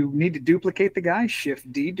you need to duplicate the guy,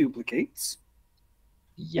 Shift-D duplicates.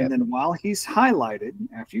 Yep. And then while he's highlighted,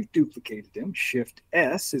 after you've duplicated him,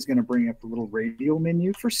 Shift-S is going to bring up the little radial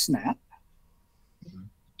menu for snap. Mhm.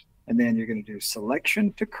 And then you're going to do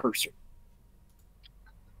selection to cursor.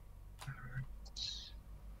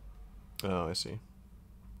 Oh, I see.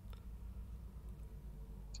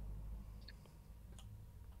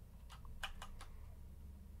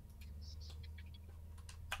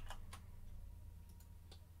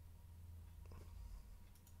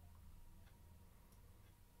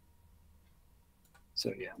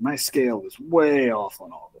 So yeah, my scale is way off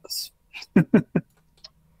on all this.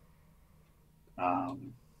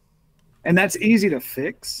 And that's easy to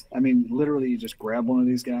fix. I mean, literally you just grab one of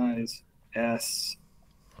these guys, S,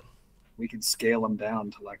 we can scale them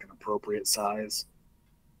down to like an appropriate size.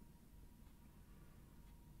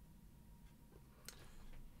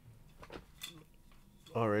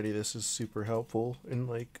 Alrighty, this is super helpful in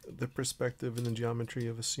like the perspective and the geometry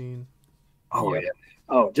of a scene. Oh Yep. yeah.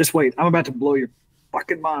 Oh, just wait. I'm about to blow your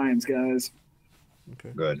fucking minds, guys.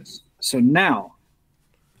 Okay. Good. So now,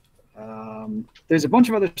 there's a bunch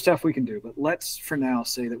of other stuff we can do, but let's for now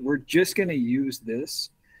say that we're just going to use this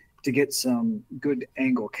to get some good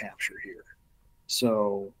angle capture here.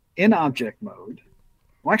 So in object mode,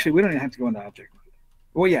 well, actually, we don't even have to go into object mode.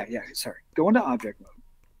 Well, yeah, sorry. Go into object mode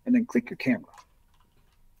and then click your camera.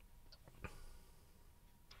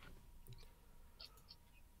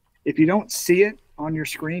 If you don't see it on your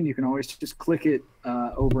screen, you can always just click it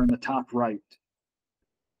over in the top right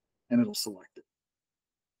and it'll select it.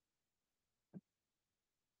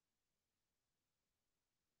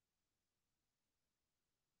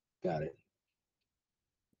 Got it.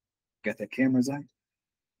 Got that camera, Zach?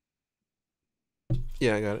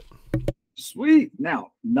 Yeah, I got it. Sweet.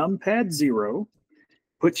 Now, numpad 0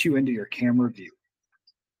 puts you into your camera view.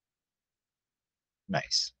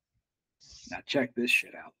 Nice. Now check this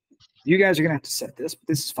shit out. You guys are going to have to set this, but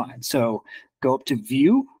this is fine. So go up to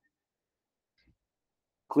View,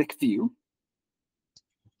 click View,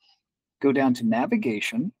 go down to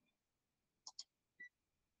Navigation,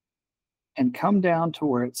 and come down to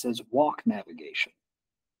where it says Walk Navigation.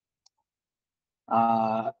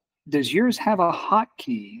 Does yours have a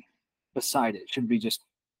hotkey beside it? Should be just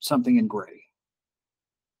something in gray.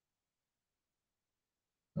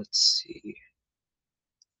 Let's see.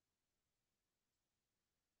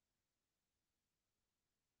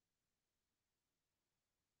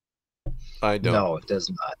 I don't. No, it does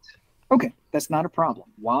not. Okay, that's not a problem.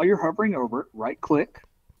 While you're hovering over it, right click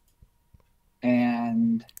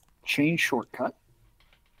and change shortcut.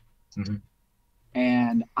 Mm-hmm.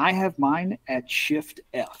 And I have mine at shift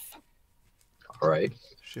F. All right.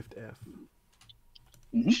 Shift F.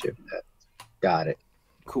 Mm-hmm. Shift F. Got it.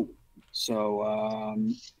 Cool. So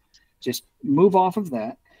just move off of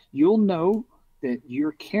that. You'll know that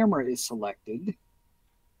your camera is selected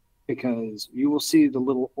because you will see the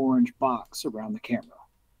little orange box around the camera.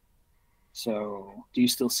 So do you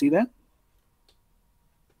still see that?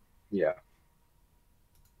 Yeah.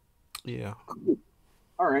 Yeah. Cool.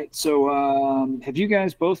 All right. So have you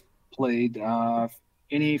guys both played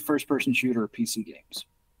any first-person shooter or PC games?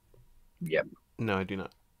 Yep. No, I do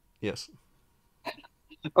not. Yes.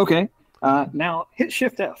 Okay. Now hit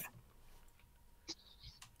shift F.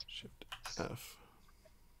 Shift F.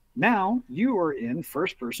 Now you are in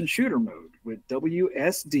first-person shooter mode with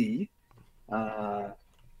WSD.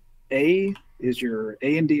 A is your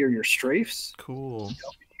A and D are your strafes. Cool.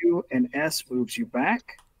 W and S moves you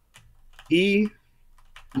back. E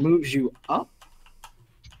moves you up.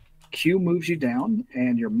 Q moves you down,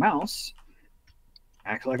 and your mouse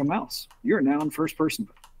acts like a mouse. You're now in first person.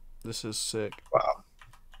 This is sick. Wow.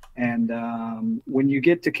 And when you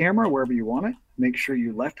get to camera, wherever you want it, make sure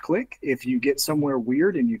you left click. If you get somewhere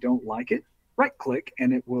weird and you don't like it, right click,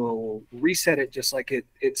 and it will reset it just like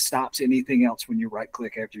it stops anything else when you right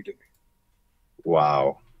click after you do it.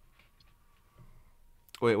 Wow.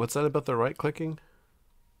 Wait, what's that about the right clicking?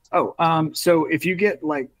 Oh, so if you get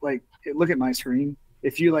like look at my screen.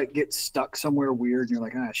 If you like get stuck somewhere weird and you're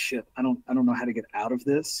like, ah, shit, I don't know how to get out of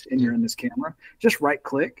this, and you're in this camera, just right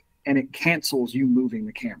click and it cancels you moving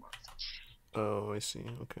the camera. Oh, I see.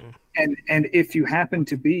 Okay. And if you happen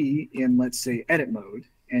to be in, let's say, edit mode,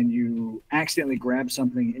 and you accidentally grab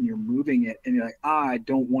something and you're moving it and you're like, I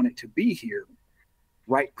don't want it to be here,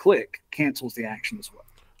 right click cancels the action as well.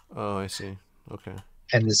 Oh, I see. Okay.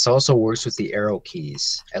 And this also works with the arrow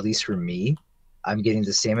keys. At least for me, I'm getting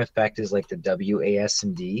the same effect as like the W, A, S,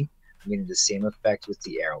 and D. I'm getting the same effect with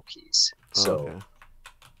the arrow keys. So Okay.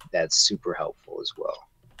 that's super helpful as well.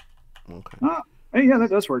 Okay. Hey, yeah, that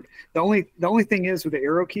does work. The only thing is with the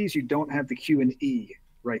arrow keys, you don't have the Q and E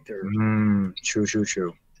right there.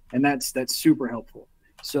 True. And that's super helpful.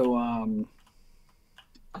 So Oh,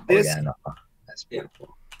 yeah, no, that's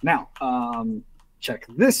beautiful. now check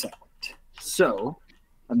this out. So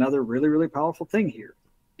another really, really powerful thing here.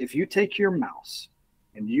 If you take your mouse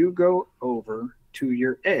and you go over to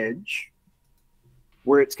your edge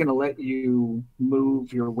where it's going to let you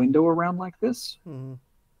move your window around like this, Mhm.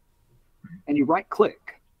 and you right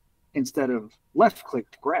click instead of left click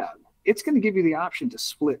to grab, it's going to give you the option to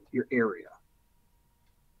split your area.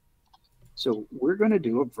 So we're going to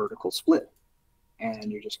do a vertical split,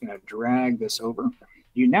 and you're just going to drag this over.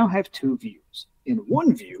 You now have two views. In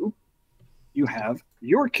one view, you have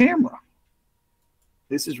your camera.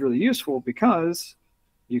 This is really useful because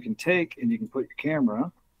you can take and you can put your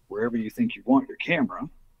camera wherever you think you want your camera.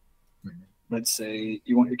 Let's say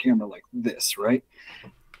you want your camera like this, right?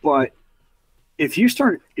 But if you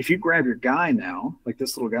grab your guy now, like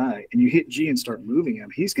this little guy, and you hit G and start moving him,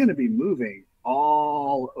 he's going to be moving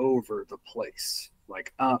all over the place,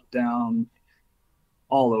 like up, down,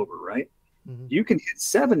 all over, right? Mhm. You can hit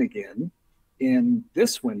 7 again in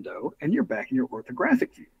this window, and you're back in your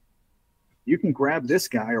orthographic view. You can grab this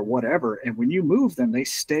guy or whatever, and when you move them, they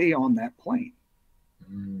stay on that plane.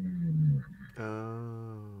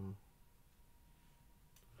 Oh.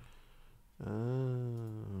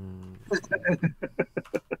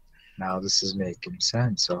 Now this is making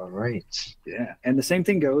sense. All right. Yeah, and the same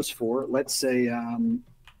thing goes for, let's say,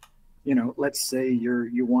 let's say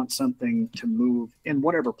you want something to move in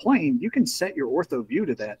whatever plane. You can set your ortho view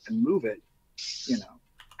to that and move it,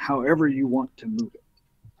 however you want to move it.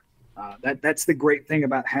 That's the great thing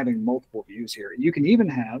about having multiple views here. You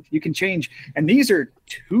can change, and these are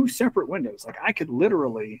two separate windows. Like I could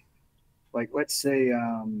literally, like let's say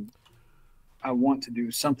I want to do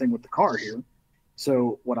something with the car here.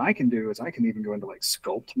 So what I can do is I can even go into like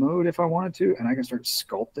sculpt mode if I wanted to, and I can start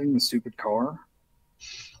sculpting the stupid car.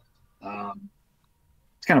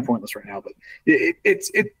 It's kind of pointless right now, but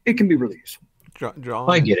it can be really useful. Draw.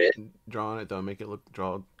 I get it. Draw on it though. Make it look.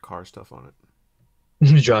 Draw car stuff on it.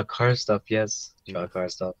 Draw car stuff, yes. Draw car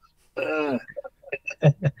stuff.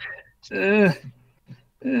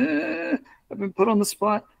 I've been put on the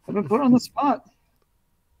spot. I've been put on the spot.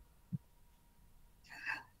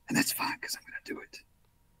 And that's fine because I'm going to do it.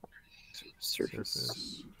 So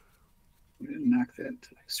surface. I'm going to knock that to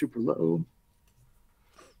like super low.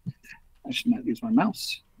 I should not use my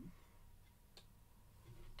mouse.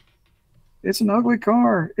 It's an ugly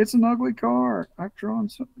car. It's an ugly car. I've drawn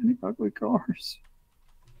so many ugly cars.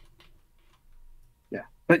 Yeah.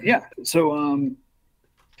 But yeah, so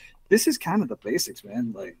this is kind of the basics,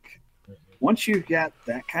 man. Like once you've got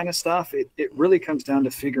that kind of stuff, it really comes down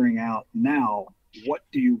to figuring out now what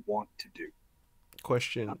do you want to do.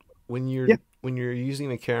 Question: when you're Yeah. when you're using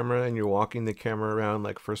the camera and you're walking the camera around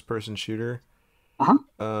like first person shooter,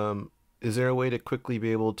 is there a way to quickly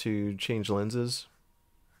be able to change lenses?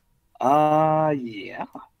 Yeah.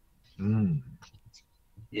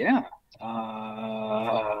 Yeah.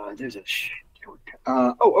 There's a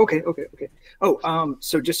okay. Oh,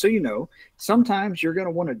 so just so you know, sometimes you're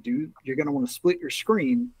gonna want to split your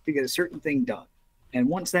screen to get a certain thing done. And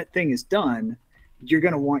once that thing is done, you're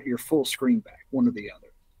gonna want your full screen back, one or the other.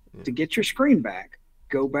 Yeah. To get your screen back,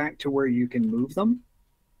 go back to where you can move them,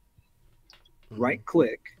 right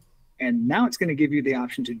click, and now it's gonna give you the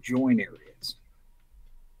option to join areas.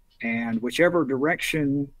 And whichever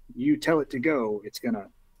direction you tell it to go, it's gonna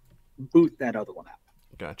boot that other one out.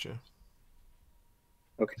 Gotcha.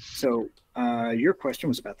 Okay, so your question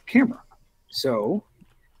was about the camera. So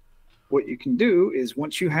what you can do is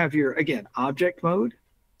once you have your, again, object mode,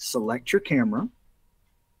 select your camera,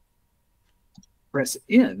 press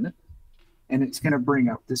in, and it's going to bring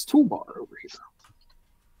up this toolbar over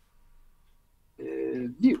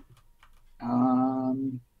here. View.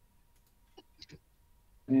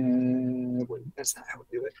 Wait, that's not how we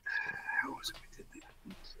do it. How was it we did that?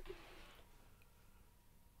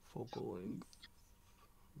 Focal length.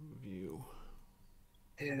 View.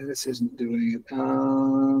 Yeah, this isn't doing it. Hold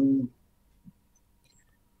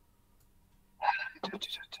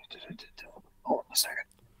on a second.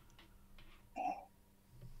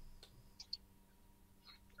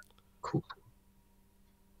 Cool.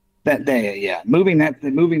 That day, yeah. Moving that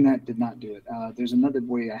did not do it. There's another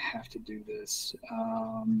way I have to do this.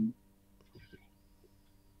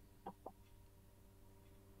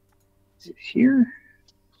 Is it here?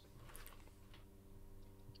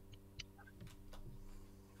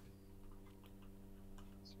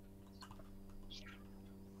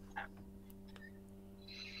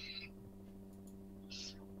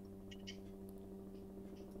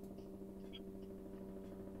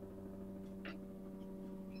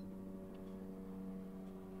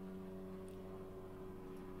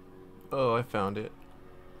 Oh, I found it.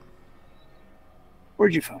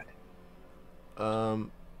 Where'd you find it?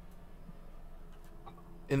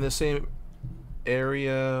 In the same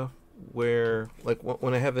area where, like,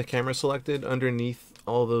 when I have the camera selected, underneath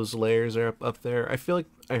all those layers are up there. I feel like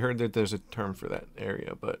I heard that there's a term for that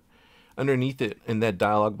area, but underneath it, in that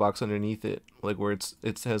dialog box underneath it, like where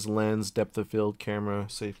it has lens, depth of field, camera,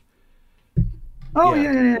 safe. Oh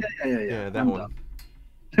yeah. That one.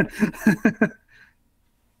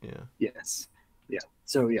 Yeah. Yes. Yeah.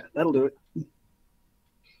 So yeah, that'll do it.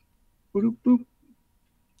 Boop, boop.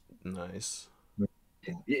 Nice.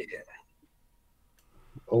 Yeah.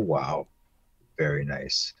 Oh wow, very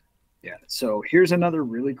nice. Yeah. So here's another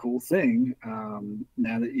really cool thing.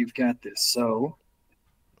 Now that you've got this, so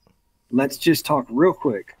let's just talk real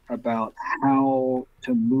quick about how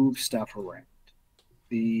to move stuff around.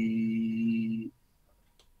 The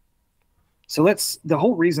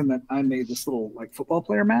whole reason that I made this little like football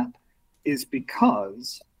player map is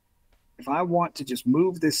because if I want to just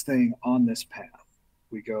move this thing on this path,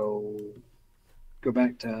 we go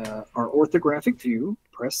back to our orthographic view,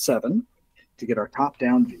 press 7 to get our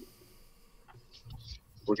top-down view.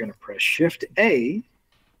 We're going to press shift+A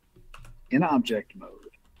in object mode.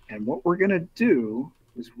 And what we're going to do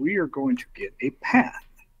is we are going to get a path.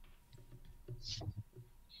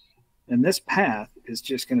 And this path is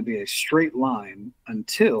just going to be a straight line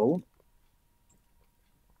until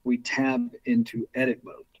we tab into edit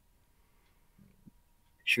mode.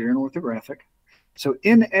 Share in orthographic. So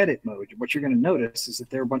in edit mode, what you're going to notice is that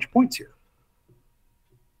there are a bunch of points here.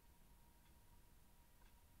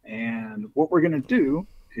 And what we're going to do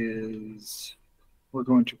is we're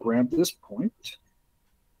going to grab this point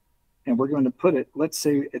and we're going to put it, let's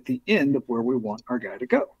say, at the end of where we want our guy to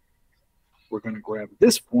go. We're going to grab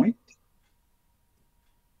this point,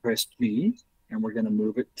 press B, and we're going to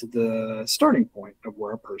move it to the starting point of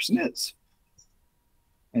where our person is.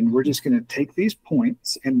 And we're just going to take these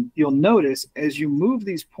points, and you'll notice as you move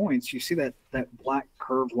these points, you see that black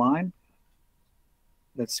curved line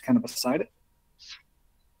that's kind of beside it.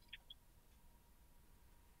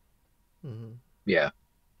 Mm-hmm. Yeah.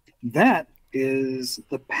 That is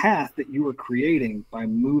the path that you are creating by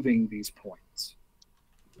moving these points.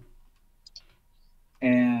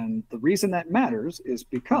 And the reason that matters is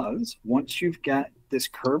because once you've got this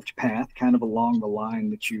curved path kind of along the line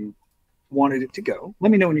that you wanted it to go,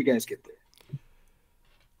 let me know when you guys get there.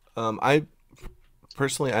 I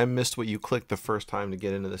personally, I missed what you clicked the first time to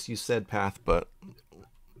get into this. You said path, but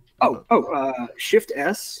Shift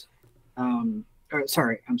S.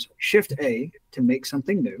 Sorry, I'm sorry. Shift A to make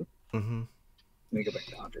something new. mm-hmm. Let me go back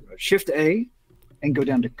to object mode. Shift A and go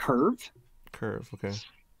down to curve. Curve. Okay.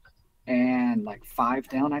 And like 5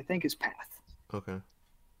 down, I think, is path. Okay.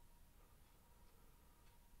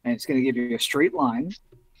 And it's going to give you a straight line.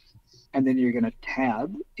 And then you're going to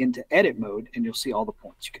tab into edit mode, and you'll see all the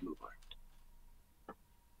points you can move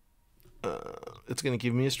around. It's going to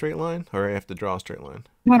give me a straight line, or I have to draw a straight line?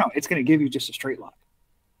 No, it's going to give you just a straight line.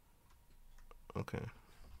 Okay.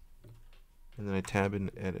 And then I tab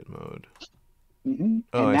in edit mode. Mm-hmm.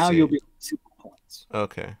 Oh, and now you'll be able to see the points.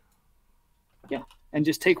 Okay. Yeah. And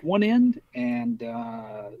just take one end and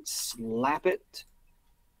slap it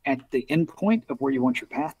at the end point of where you want your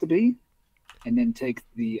path to be. And then take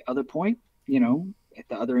the other point, at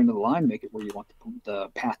the other end of the line, make it where you want the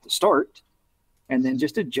path to start. And then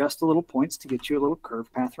just adjust the little points to get you a little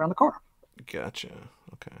curved path around the car. Gotcha.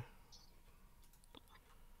 Okay.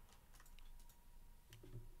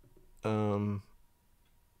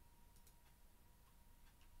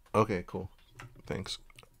 Okay, cool. Thanks.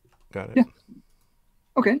 Got it. Yeah.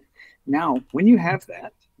 Okay. Now, when you have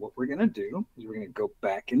that, what we're going to do is we're going to go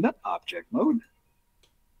back into object mode.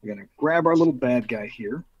 We're going to grab our little bad guy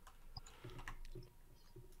here.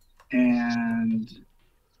 And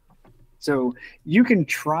so you can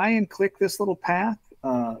try and click this little path.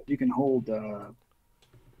 You can hold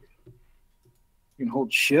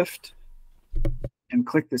shift and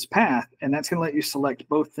click this path, and that's going to let you select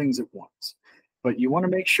both things at once. But you want to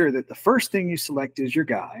make sure that the first thing you select is your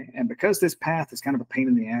guy. And because this path is kind of a pain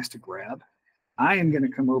in the ass to grab, I am going to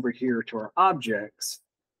come over here to our objects,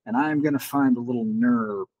 and I'm going to find the little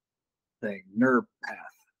nerve thing, nerve path.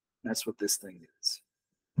 That's what this thing is.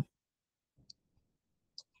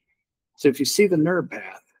 So if you see the nerve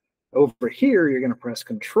path, over here, you're going to press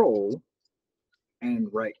Control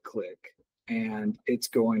and right click, and it's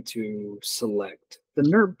going to select the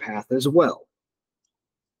nerve path as well.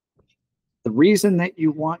 The reason that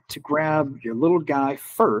you want to grab your little guy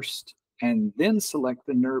first and then select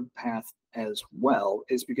the nerve path as well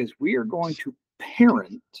is because we are going to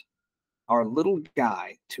parent our little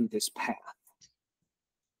guy to this path.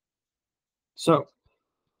 So,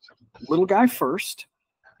 little guy first,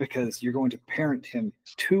 because you're going to parent him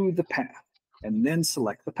to the path and then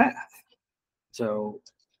select the path. So,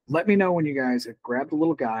 let me know when you guys have grabbed the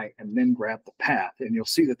little guy and then grab the path, and you'll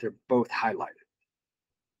see that they're both highlighted.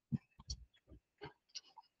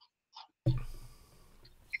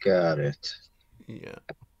 Got it. Yeah.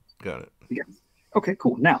 Got it. Yeah. Okay,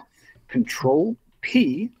 cool. Now, Control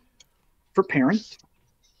P for parent.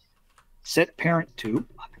 Set parent to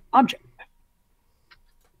object.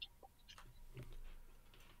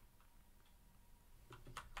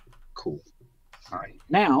 Cool. All right.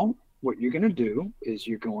 Now, what you're going to do is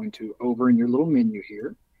you're going to, over in your little menu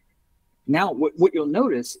here. Now, what you'll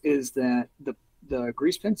notice is that the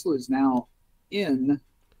grease pencil is now in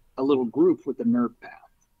a little group with the nerve path.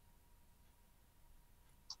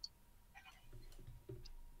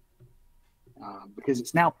 Because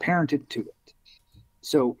it's now parented to it.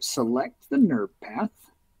 So select the nerve path,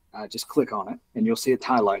 just click on it, and you'll see it's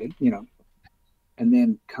highlighted, and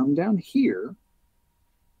then come down here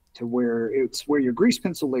to where it's where your grease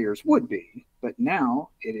pencil layers would be, but now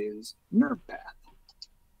it is nerve path.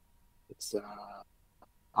 It's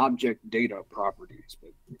object data properties,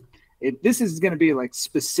 but this is going to be like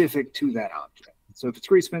specific to that object. So if it's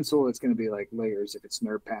grease pencil, it's going to be like layers. If it's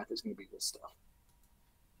nerve path, it's going to be this stuff.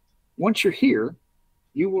 Once you're here,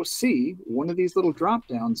 you will see one of these little drop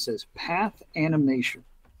downs says path animation,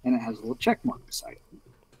 and it has a little check mark beside it.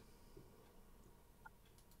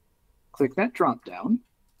 Click that drop down,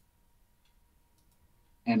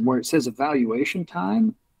 and where it says evaluation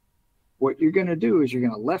time, what you're going to do is you're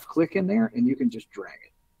going to left click in there and you can just drag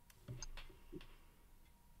it.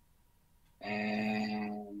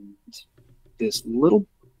 And this little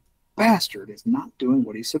bastard is not doing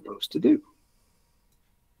what he's supposed to do.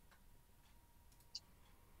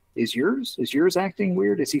 Is yours acting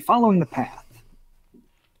weird? Is he following the path?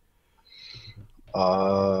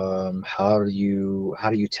 How do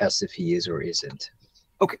you test if he is or isn't?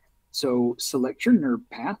 Okay, so select your nerve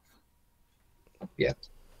path. Yeah.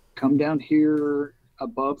 Come down here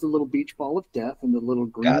above the little beach ball of death and the little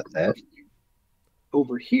green. Got that.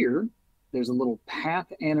 Over here, there's a little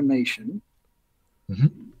path animation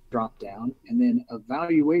drop down, and then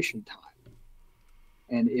evaluation time.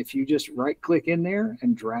 And if you just right click in there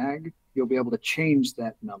and drag, you'll be able to change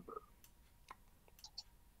that number.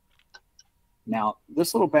 Now,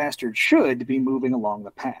 this little bastard should be moving along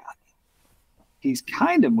the path. He's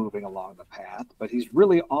kind of moving along the path, but he's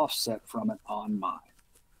really offset from it on mine.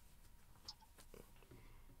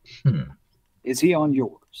 Is he on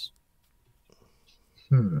yours?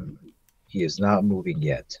 He is not moving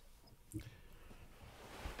yet.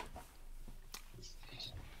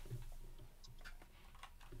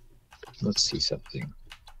 Let's see something.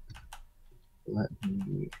 Let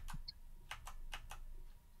me...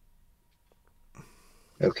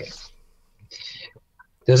 Okay.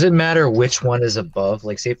 Does it matter which one is above?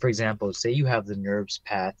 Like, say, for example, say you have the NURBS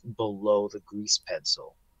path below the grease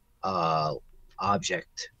pencil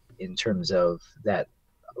object in terms of that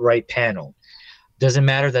right panel. Does it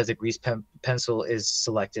matter that the grease pencil is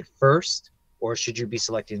selected first, or should you be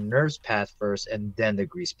selecting NURBS path first and then the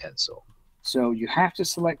grease pencil? So you have to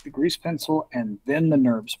select the grease pencil and then the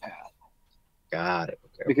NURBS path. Got it.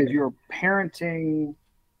 Okay, because okay. you're parenting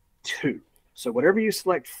two. So whatever you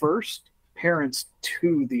select first parents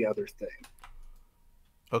to the other thing.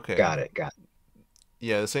 Okay. Got it. Got it.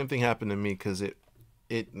 Yeah, the same thing happened to me because it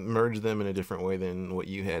merged them in a different way than what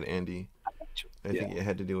you had, Andy. I think it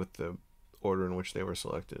had to do with the order in which they were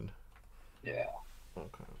selected. Yeah.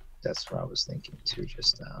 Okay. That's what I was thinking too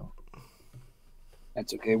just now.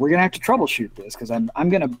 That's okay. We're gonna have to troubleshoot this because I'm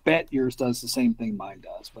gonna bet yours does the same thing mine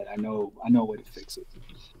does, but I know a way to fix it.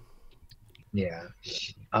 Yeah,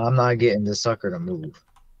 I'm not getting the sucker to move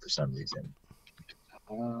for some reason.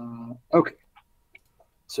 Okay.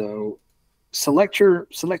 So select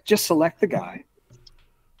the guy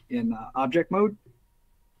in object mode,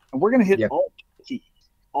 and we're gonna hit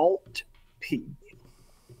Alt P,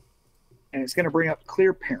 and it's gonna bring up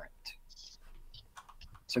clear parent.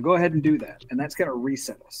 So go ahead and do that, and that's going to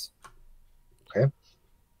reset us. Okay.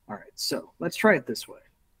 All right, so let's try it this way.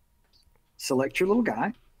 Select your little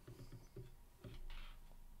guy.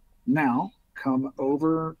 Now come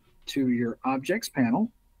over to your objects panel.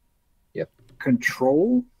 Yep.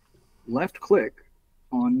 Control left click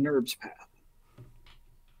on NURBS path.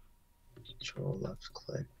 Control left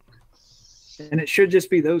click. And it should just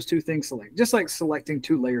be those two things selected, just like selecting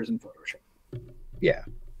two layers in Photoshop. Yeah.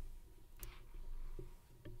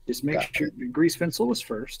 Just make sure the grease pencil was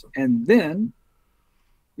first, and then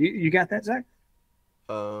you got that, Zach?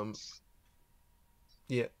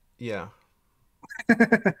 Yeah.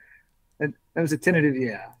 That was a tentative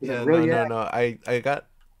yeah. No. I got.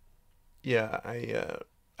 Yeah,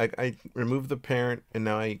 I removed the parent, and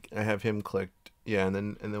now I have him clicked. Yeah, and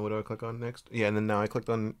then what do I click on next? Yeah, and then now I clicked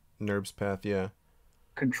on NURBS path. Yeah.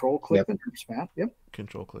 Control click the NURBS path. Yep.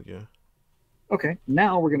 Control click. Yeah. Okay,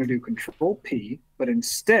 now we're going to do Control P, but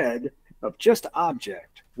instead of just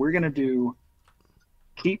object, we're going to do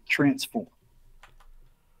keep transform.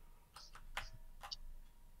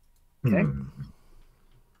 Okay.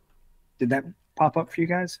 Did that pop up for you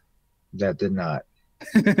guys? That did not.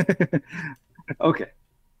 Okay.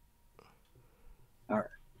 All right.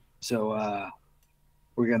 So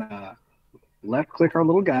we're going to left click our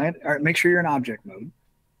little guy. All right, make sure you're in object mode.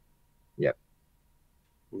 Yep.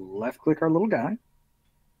 Left click our little guy,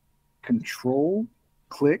 control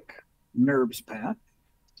click NURBS path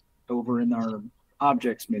over in our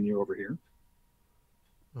objects menu over here.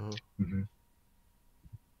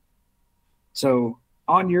 So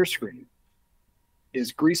on your screen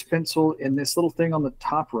is grease pencil in this little thing on the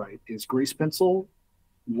top right is grease pencil,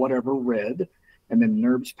 whatever red, and then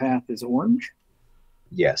NURBS path is orange.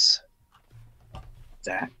 Yes.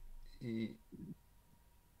 Zach?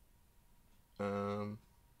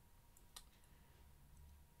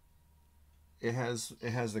 It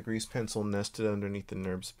has the grease pencil nested underneath the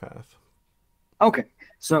NURBS path. Okay,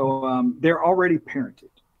 so they're already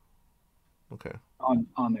parented. Okay.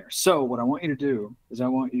 On there. So what I want you to do is I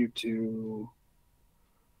want you to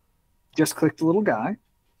just click the little guy,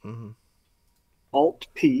 Alt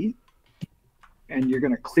P, and you're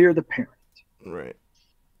going to clear the parent. Right.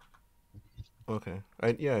 Okay.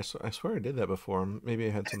 I swear I did that before. Maybe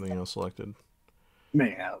I had something else selected.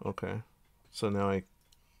 May have. Okay. So now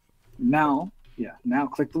now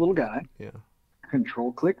click the little guy. Yeah.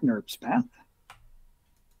 Control click NURBS path.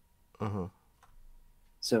 Uh-huh.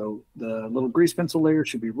 So the little grease pencil layer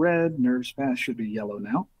should be red. NURBS path should be yellow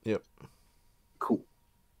now. Yep. Cool.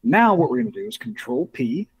 Now what we're going to do is Control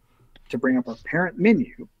P to bring up our parent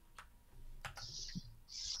menu.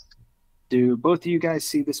 Do both of you guys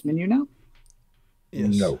see this menu now?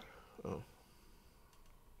 Yes. No. Oh.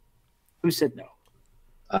 Who said no?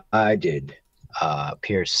 I did.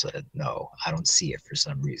 Pierce said no. I don't see it for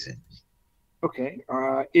some reason. Okay.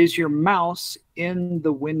 Is your mouse in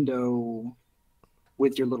the window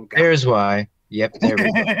with your little guy? There's why. Yep, there we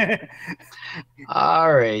go.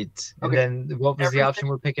 All right. And Okay. then what was the option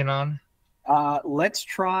we're picking on? Let's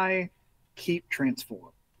try keep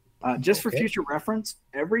transform. Just for Okay. future reference,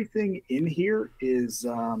 everything in here is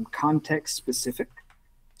context specific.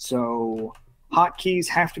 So hotkeys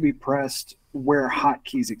have to be pressed where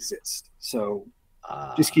hotkeys exist. So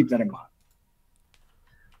just keep that in mind.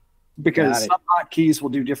 Because some hotkeys will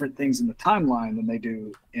do different things in the timeline than they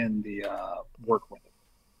do in the work window.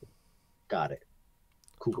 Got it.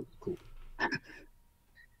 Cool.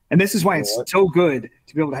 And this is why it's so good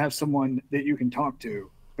to be able to have someone that you can talk to,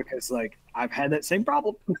 because like I've had that same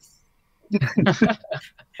problem.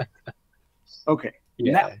 Okay.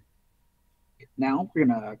 Yeah. Now we're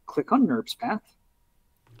gonna click on NURBS path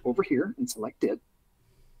over here and select it.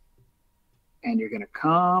 And you're gonna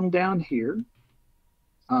come down here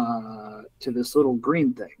to this little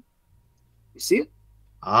green thing. You see it?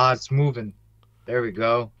 It's moving. There we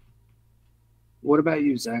go. What about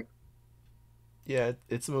you, Zach? Yeah,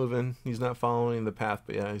 it's moving. He's not following the path,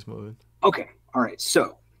 but yeah, he's moving. Okay. All right.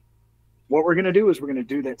 So what we're going to do is we're going to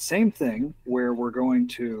do that same thing where we're going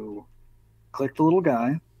to click the little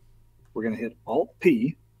guy. We're going to hit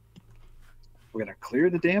Alt-P. We're going to clear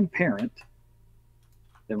the damn parent.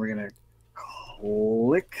 Then we're going to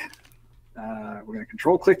click. We're going to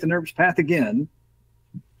control-click the NURBS path again.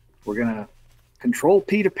 We're going to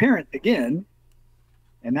Control-P to parent again.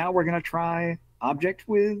 And now we're going to try object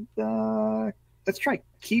with, let's try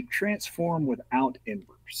keep transform without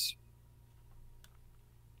inverse.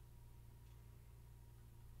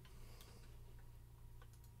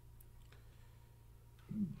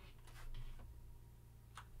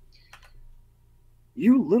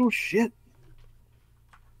 You little shit.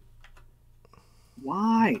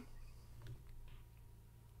 Why?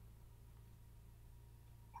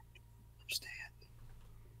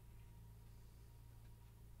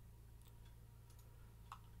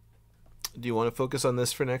 Do you want to focus on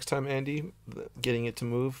this for next time, Andy? Getting it to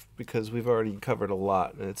move? Because we've already covered a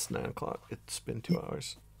lot, and it's 9 o'clock. It's been 2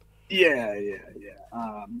 hours. Yeah.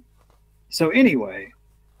 So anyway,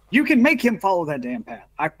 you can make him follow that damn path.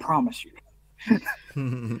 I promise you.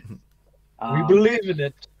 We believe in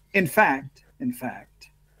it. In fact, let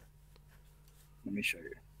me show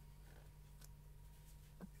you.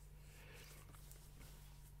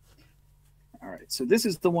 All right, so this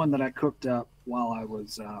is the one that I cooked up while I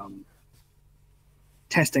was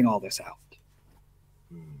testing all this out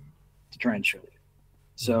to try and show you.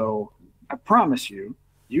 So I promise you,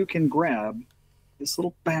 you can grab this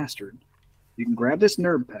little bastard. You can grab this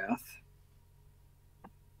NURB path.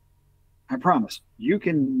 I promise you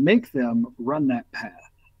can make them run that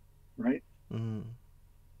path, right? Mm.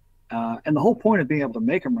 And the whole point of being able to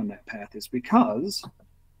make them run that path is because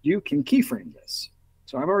you can keyframe this.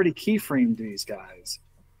 So I've already keyframed these guys.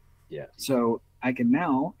 Yeah. So I can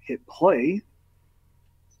now hit play,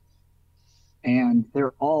 and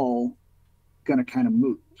they're all going to kind of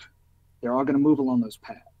move. They're all going to move along those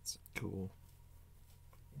paths. Cool.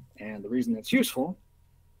 And the reason that's useful,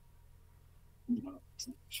 it's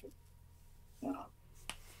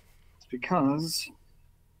because,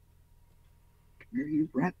 come here, you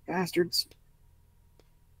rat bastards.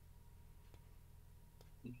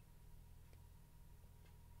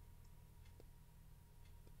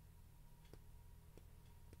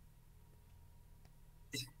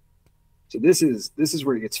 So this is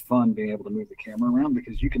where it gets fun, being able to move the camera around,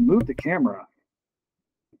 because you can move the camera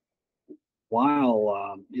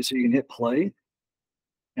while so you can hit play,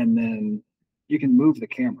 and then you can move the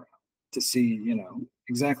camera to see,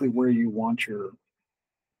 exactly where you want your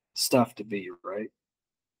stuff to be, right?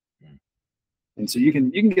 And so you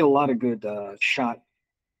can get a lot of good shot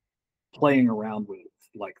playing around with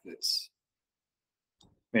like this.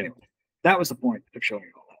 Anyway, that was the point of showing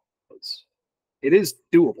you all that. It is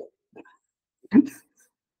doable.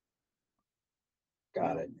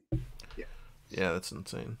 Got it. Yeah, that's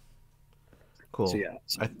insane. Cool. So yeah,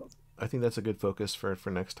 I think that's a good focus for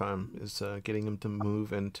next time, is getting him to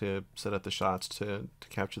move and to set up the shots to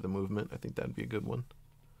capture the movement. I think that'd be a good one.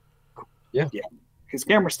 Yeah. Because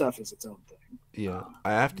camera stuff is its own thing. Yeah,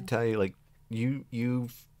 I have to tell you, like you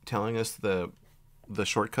telling us the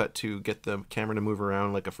shortcut to get the camera to move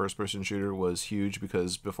around like a first-person shooter was huge,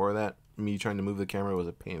 because before that, me trying to move the camera was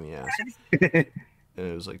a pain in the ass. And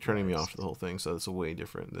it was like turning me off the whole thing, so it's way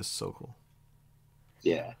different. This is so cool.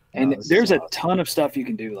 Yeah. No, And this is there's a awesome. ton of stuff you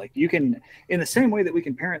can do. Like you can, in the same way that we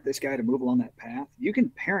can parent this guy to move along that path, you can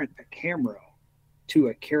parent the camera to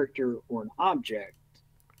a character or an object.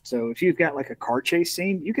 So if you've got like a car chase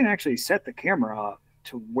scene, you can actually set the camera up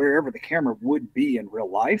to wherever the camera would be in real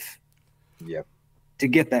life. Yep. To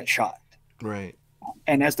get that shot. Right.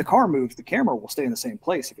 And as the car moves, the camera will stay in the same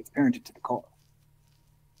place if it's parented to the car.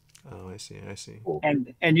 Oh, I see. I see. Cool.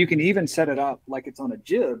 And you can even set it up like it's on a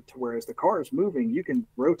jib to where as the car is moving, you can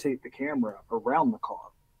rotate the camera around the car.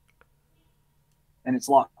 And it's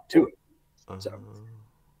locked to it. So,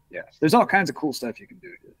 yeah, there's all kinds of cool stuff you can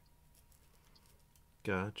do here.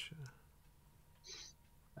 Gotcha.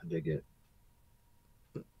 I dig it.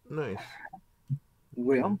 Nice.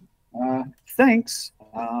 Well, thanks.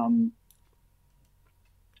 I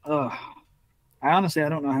honestly, I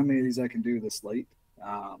don't know how many of these I can do this late.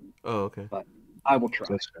 Oh, okay. But I will try.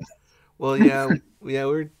 Well, yeah,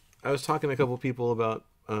 yeah. I was talking to a couple people about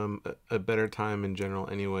a better time in general.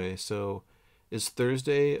 Anyway, so is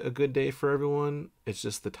Thursday a good day for everyone? It's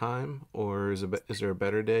just the time, or is there a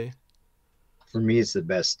better day? For me, it's the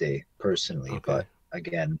best day personally, Okay. but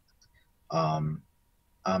again, I'm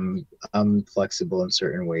flexible in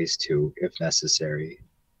certain ways too, if necessary.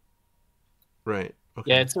 Right. Okay.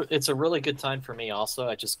 Yeah, it's a really good time for me. Also,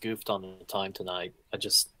 I just goofed on the time tonight. I had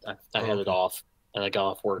it Okay. off, and I got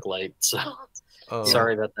off work late. So Oh,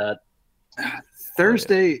 sorry about that.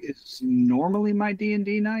 Thursday is normally my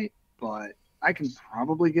D&D night, but I can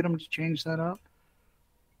probably get them to change that up.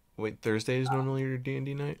 wait. Thursday is normally your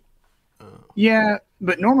D&D night. Yeah,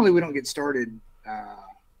 but normally we don't get started.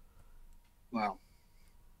 Well,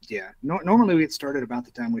 yeah. Normally we get started about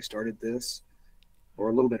the time we started this, or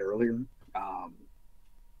a little bit earlier.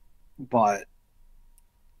 But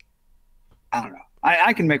I don't know.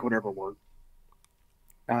 I can make whatever work.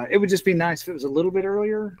 It would just be nice if it was a little bit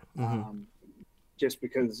earlier, just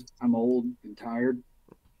because I'm old and tired.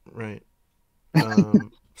 Right.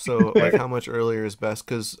 So, like, how much earlier is best?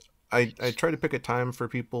 Because I try to pick a time for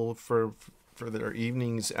people for their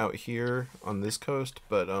evenings out here on this coast,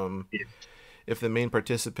 but if the main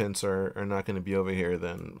participants are not going to be over here,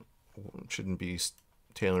 then shouldn't be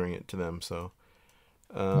tailoring it to them. So,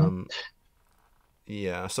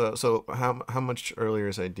 yeah. So how much earlier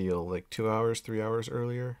is ideal? Like 2 hours, 3 hours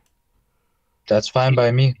earlier? That's fine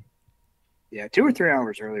by me. Yeah, 2 or 3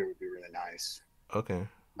 hours earlier would be really nice. Okay.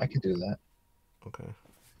 I can do that. Okay.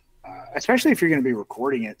 Especially if you're going to be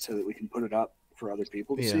recording it so that we can put it up for other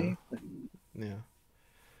people to see. Yeah.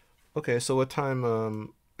 Okay, so what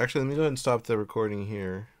time? Actually, let me go ahead and stop the recording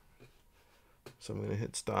here. So I'm going to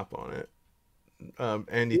hit stop on it.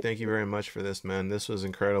 Andy, thank you very much for this, man. This was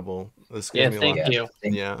incredible. This gave me a lot. Thank you.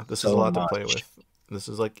 Yeah, this is a lot to play with. This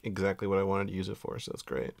is like exactly what I wanted to use it for, so it's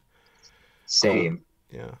great. Same.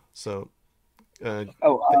 Yeah. So.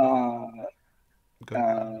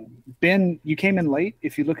 Ben, you came in late.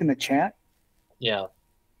 If you look in the chat, Yeah.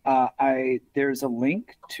 there's a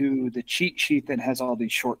link to the cheat sheet that has all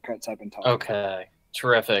these shortcuts I've been talking about. Okay.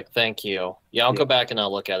 Terrific. Thank you. Yeah, I'll go back and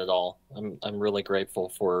I'll look at it all. I'm really grateful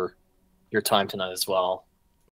for your time tonight as well.